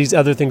about some of these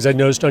other things I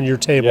noticed on your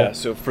table. Yeah,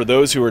 so for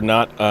those who are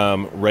not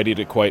ready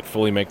to quite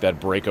fully make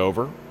that break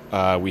over,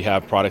 we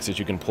have products that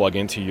you can plug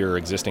into your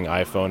existing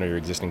iPhone or your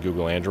existing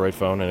Google Android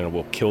phone, and it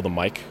will kill the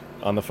mic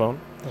on the phone.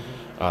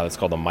 It's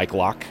called a mic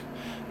lock.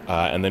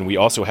 And then we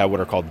also have what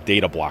are called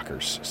data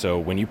blockers. So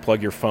when you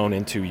plug your phone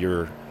into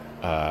your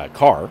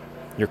car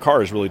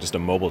is really just a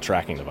mobile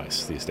tracking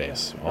device these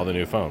days, all the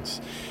new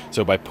phones.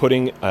 So by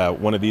putting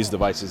one of these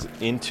devices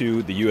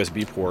into the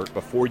USB port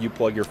before you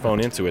plug your phone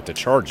into it to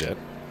charge it,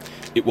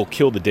 it will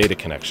kill the data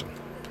connection.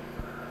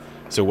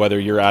 So whether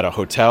you're at a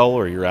hotel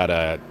or you're at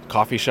a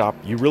coffee shop,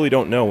 you really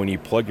don't know when you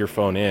plug your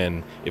phone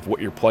in if what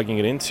you're plugging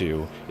it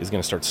into is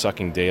going to start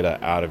sucking data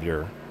out of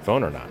your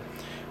phone or not.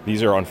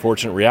 These are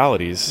unfortunate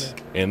realities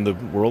in the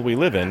world we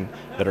live in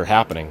that are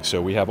happening. So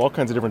we have all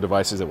kinds of different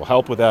devices that will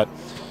help with that.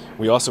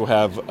 We also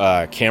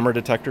have camera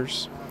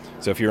detectors.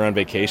 So if you're on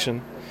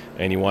vacation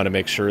and you want to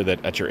make sure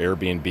that at your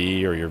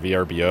Airbnb or your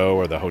VRBO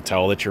or the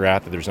hotel that you're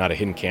at that there's not a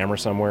hidden camera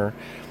somewhere,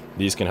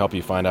 these can help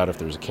you find out if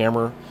there's a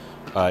camera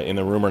in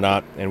the room or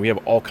not. And we have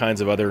all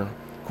kinds of other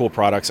cool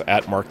products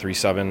at Mark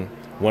 3.7,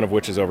 one of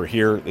which is over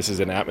here. This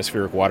is an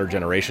atmospheric water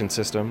generation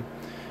system,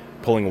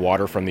 pulling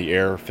water from the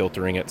air,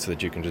 filtering it so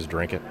that you can just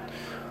drink it.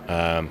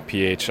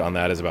 pH on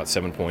that is about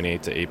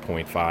 7.8 to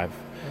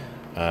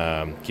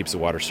 8.5. Keeps the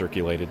water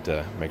circulated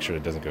to make sure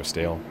it doesn't go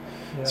stale.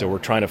 Yeah. So we're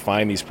trying to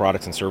find these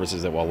products and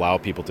services that will allow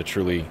people to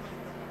truly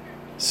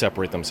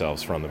separate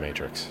themselves from the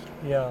matrix.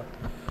 Yeah.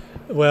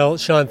 Well,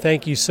 Sean,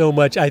 thank you so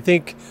much. I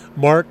think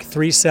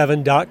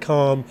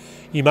mark37.com,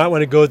 you might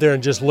want to go there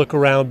and just look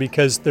around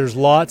because there's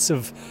lots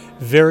of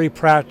very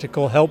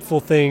practical,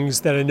 helpful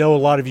things that I know a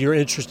lot of you are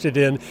interested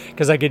in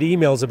because I get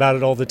emails about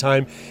it all the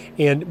time.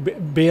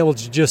 And be able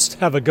to just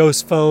have a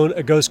ghost phone,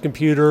 a ghost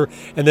computer,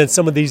 and then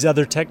some of these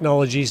other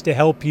technologies to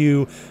help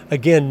you,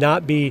 again,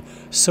 not be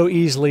so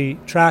easily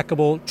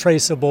trackable,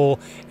 traceable,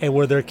 and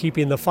where they're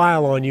keeping the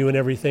file on you and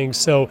everything.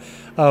 So,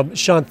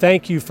 Sean,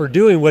 thank you for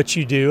doing what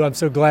you do. I'm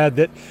so glad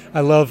that I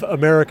love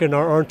America and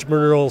our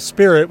entrepreneurial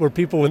spirit where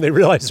people, when they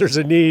realize there's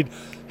a need,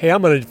 hey,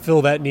 I'm going to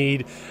fill that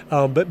need.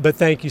 But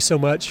thank you so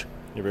much.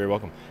 You're very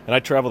welcome. And I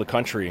travel the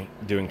country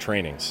doing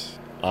trainings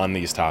on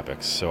these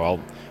topics. So I'll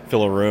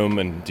fill a room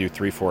and do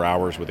 3-4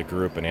 hours with a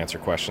group and answer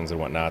questions and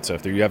whatnot. So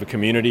if you have a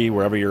community,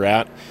 wherever you're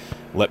at,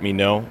 let me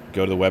know.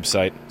 Go to the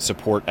website,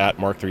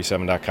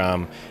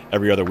 support@mark37.com.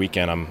 Every other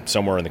weekend, I'm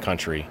somewhere in the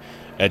country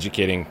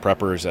educating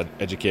preppers,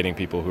 educating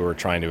people who are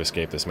trying to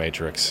escape this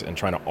matrix and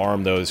trying to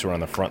arm those who are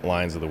on the front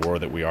lines of the war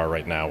that we are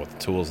right now with the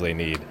tools they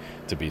need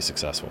to be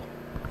successful.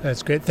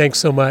 That's great. Thanks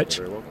so much.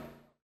 You're very welcome.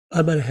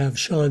 I'm going to have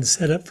Sean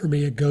set up for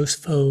me a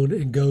ghost phone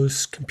and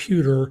ghost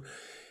computer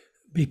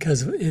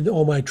because in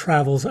all my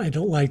travels, I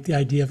don't like the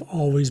idea of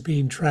always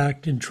being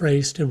tracked and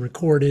traced and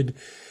recorded.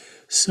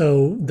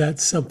 So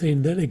that's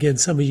something that, again,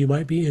 some of you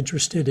might be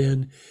interested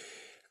in.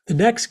 The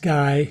next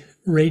guy,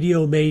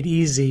 Radio Made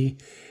Easy,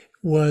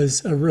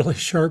 was a really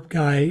sharp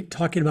guy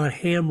talking about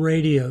ham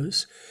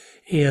radios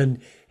and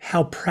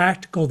how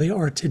practical they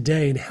are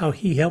today and how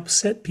he helps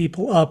set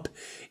people up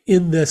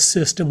in this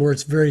system where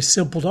it's very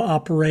simple to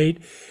operate.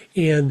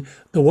 And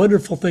the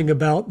wonderful thing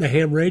about the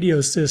ham radio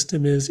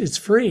system is it's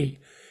free.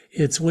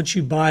 It's once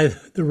you buy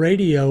the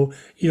radio,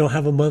 you don't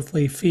have a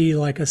monthly fee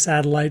like a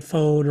satellite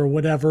phone or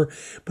whatever,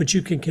 but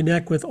you can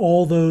connect with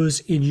all those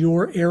in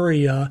your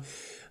area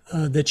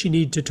that you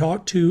need to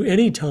talk to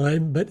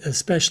anytime, but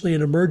especially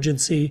in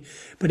emergency.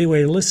 But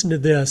anyway, listen to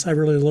this. I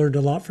really learned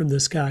a lot from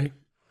this guy.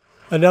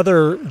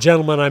 Another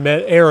gentleman I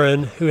met,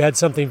 Aaron, who had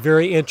something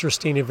very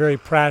interesting and very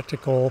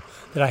practical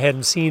that I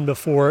hadn't seen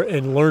before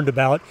and learned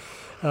about.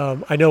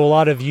 I know a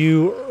lot of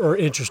you are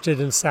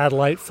interested in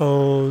satellite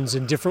phones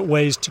and different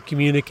ways to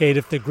communicate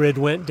if the grid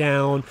went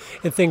down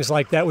and things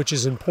like that, which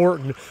is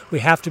important. We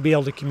have to be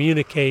able to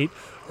communicate,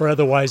 or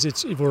otherwise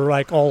we're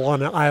like all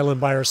on an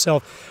island by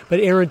ourselves. But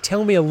Aaron,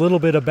 tell me a little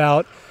bit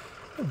about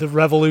the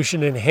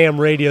revolution in ham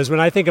radios. When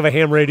I think of a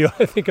ham radio,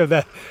 I think of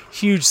that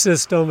huge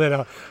system and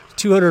a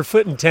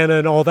 200-foot antenna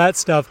and all that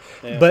stuff,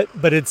 yeah.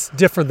 But it's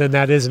different than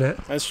that, isn't it?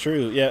 That's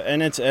true, yeah,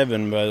 and it's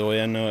Evan, by the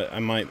way. I know I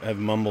might have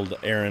mumbled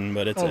Aaron,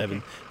 but it's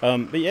Evan.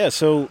 But yeah,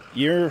 so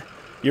you're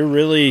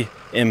really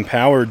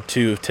empowered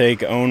to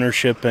take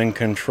ownership and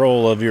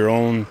control of your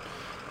own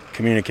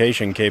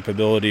communication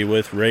capability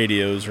with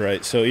radios,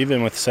 right? So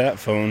even with sat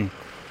phone,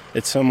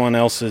 it's someone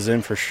else's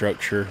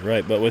infrastructure,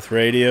 right? But with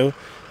radio,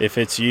 if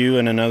it's you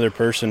and another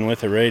person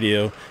with a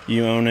radio,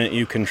 you own it,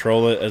 you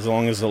control it. As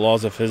long as the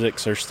laws of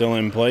physics are still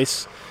in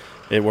place,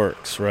 it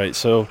works, right?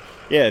 So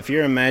yeah, if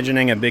you're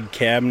imagining a big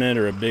cabinet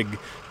or a big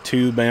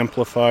tube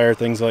amplifier,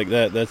 things like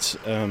that, that's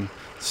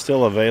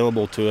still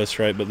available to us,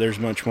 right? But there's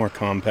much more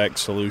compact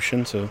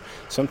solution. So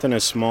something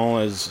as small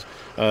as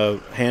a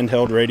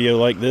handheld radio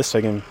like this,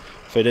 I can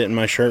fit it in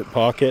my shirt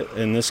pocket,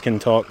 and this can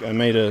talk. I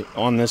made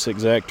on this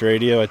exact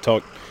radio, I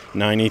talked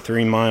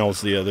 93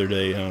 miles the other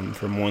day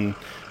from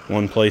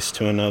one place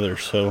to another.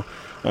 So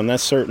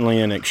that's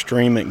certainly an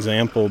extreme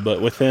example,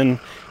 but within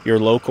your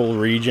local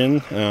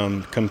region,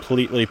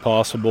 completely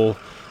possible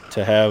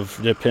to have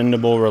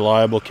dependable,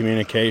 reliable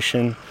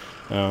communication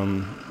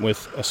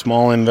with a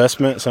small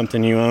investment,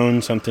 something you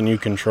own, something you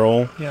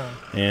control,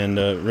 and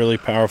a really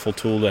powerful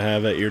tool to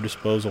have at your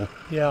disposal.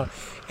 Yeah,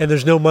 and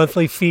there's no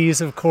monthly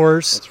fees, of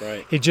course. That's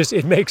right.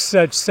 It makes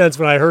such sense.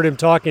 When I heard him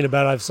talking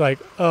about it, I was like,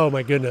 oh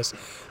my goodness,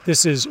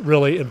 this is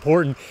really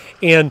important.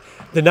 And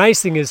the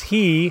nice thing is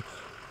he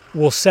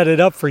will set it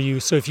up for you.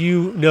 So if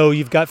you know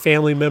you've got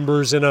family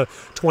members in a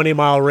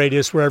 20-mile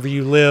radius wherever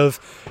you live,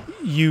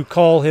 you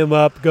call him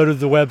up, go to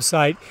the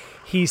website.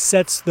 He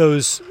sets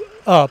those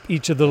up,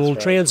 each of the little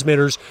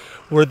transmitters,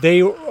 where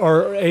they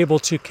are able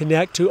to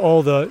connect to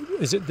all the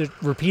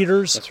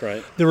repeaters? That's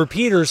right. The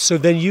repeaters, so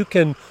then you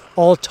can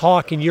all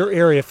talk in your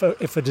area.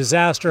 If a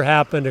disaster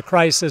happened, a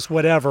crisis,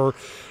 whatever,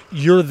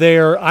 you're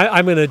there.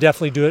 I'm going to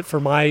definitely do it for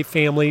my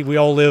family. We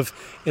all live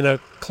in a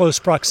close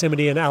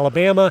proximity in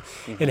Alabama,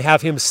 and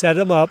have him set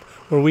them up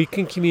where we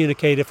can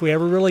communicate if we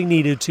ever really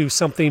needed to,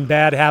 something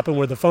bad happened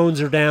where the phones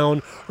are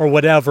down or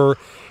whatever.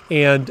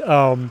 And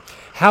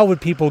how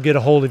would people get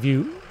a hold of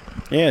you?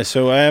 Yeah,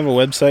 so I have a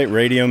website,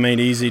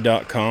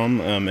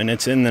 radiomadeeasy.com, and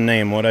it's in the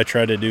name. What I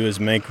try to do is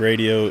make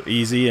radio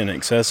easy and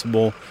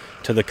accessible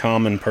to the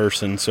common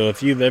person. So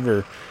if you've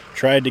ever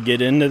tried to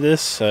get into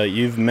this,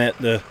 you've met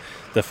the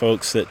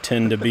folks that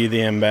tend to be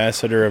the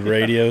ambassador of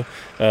radio.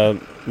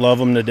 Love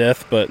them to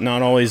death, but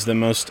not always the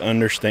most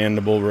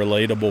understandable,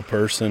 relatable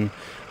person.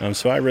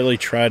 So I really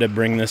try to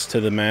bring this to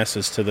the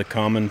masses, to the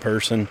common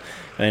person,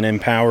 and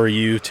empower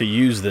you to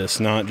use this,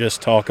 not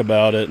just talk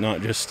about it,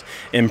 not just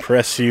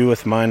impress you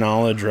with my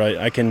knowledge, right?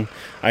 I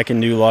can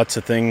do lots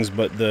of things,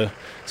 but the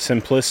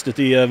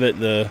simplicity of it,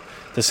 the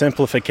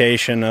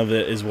simplification of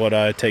it is what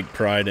I take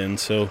pride in.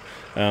 So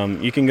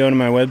you can go to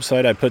my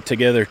website. I put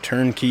together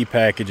turnkey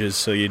packages,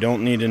 so you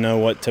don't need to know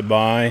what to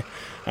buy.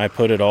 I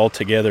put it all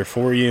together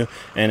for you,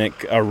 and it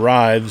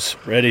arrives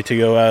ready to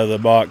go out of the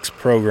box,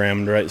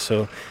 programmed, right?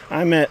 So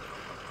I met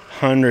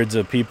hundreds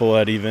of people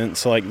at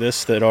events like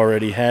this that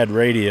already had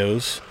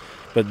radios,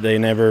 but they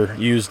never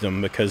used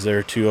them because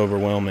they're too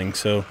overwhelming.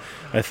 So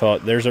I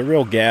thought there's a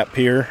real gap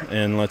here,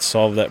 and let's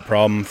solve that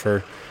problem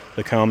for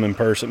the common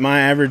person.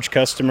 My average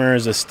customer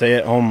is a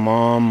stay-at-home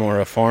mom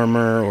or a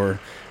farmer, or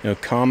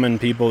common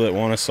people that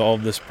want to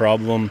solve this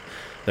problem.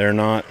 They're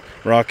not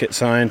rocket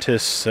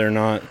scientists. They're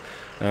not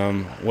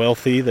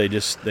wealthy. They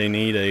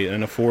need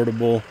an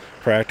affordable,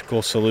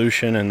 practical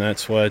solution, and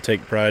that's why I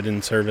take pride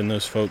in serving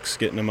those folks,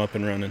 getting them up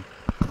and running.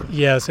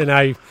 Yes,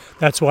 and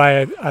that's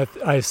why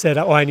I said,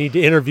 I need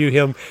to interview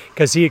him,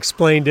 because he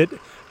explained it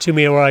to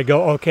me where I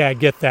go, okay, I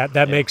get that.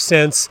 That makes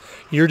sense.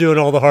 You're doing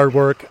all the hard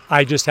work.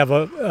 I just have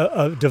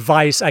a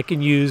device I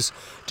can use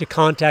to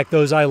contact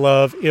those I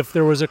love if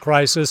there was a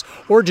crisis,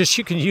 or just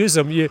you can use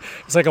them.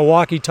 It's like a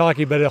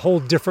walkie-talkie, but a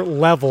whole different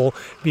level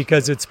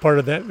because it's part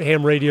of that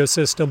ham radio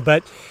system.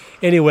 But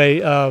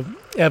anyway,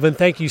 Evan,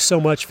 thank you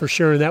so much for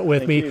sharing that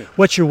with me. You.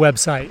 What's your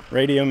website?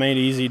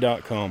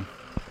 Radiomadeeasy.com.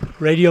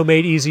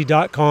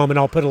 Radiomadeeasy.com, and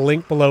I'll put a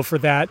link below for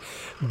that.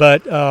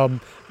 But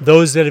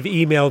those that have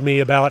emailed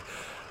me about,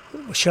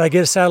 should I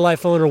get a satellite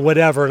phone or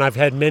whatever, and I've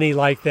had many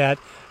like that,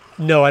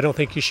 no, I don't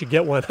think you should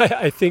get one.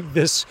 I think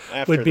this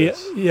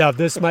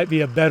this might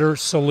be a better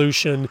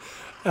solution,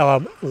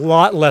 a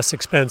lot less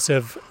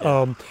expensive,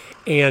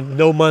 and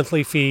no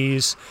monthly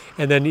fees.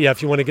 And then,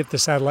 if you want to get the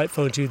satellite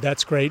phone too,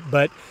 that's great.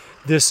 But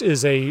this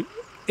is a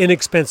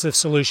inexpensive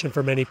solution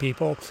for many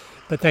people.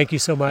 But thank you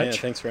so much.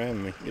 Yeah, thanks for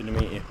having me. Good to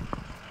meet you.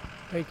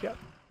 Thank you.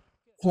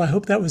 Well, I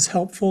hope that was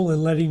helpful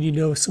in letting you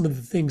know some of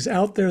the things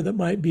out there that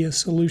might be a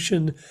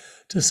solution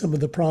to some of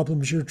the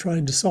problems you're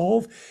trying to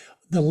solve.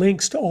 The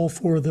links to all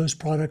 4 of those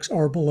products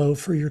are below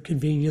for your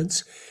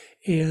convenience.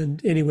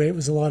 And anyway, it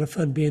was a lot of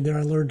fun being there.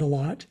 I learned a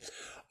lot.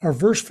 Our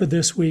verse for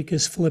this week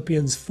is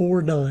Philippians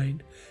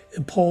 4:9.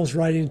 And Paul's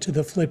writing to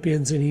the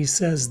Philippians, and he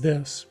says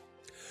this: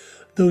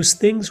 "Those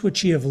things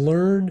which ye have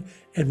learned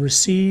and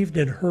received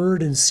and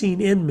heard and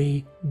seen in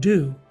me,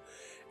 do,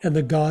 and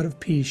the God of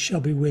peace shall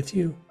be with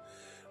you."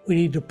 We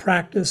need to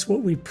practice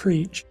what we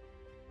preach.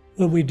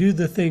 When we do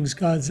the things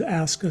God's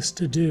asked us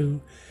to do,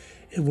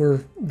 and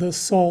we're the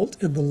salt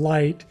and the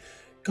light,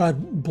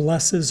 God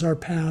blesses our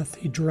path.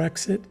 He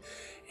directs it.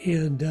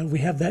 And we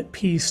have that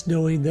peace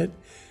knowing that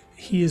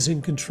He is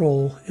in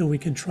control and we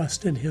can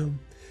trust in Him.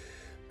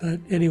 But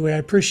anyway, I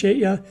appreciate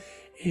you.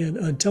 And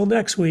until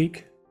next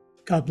week,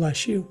 God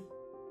bless you.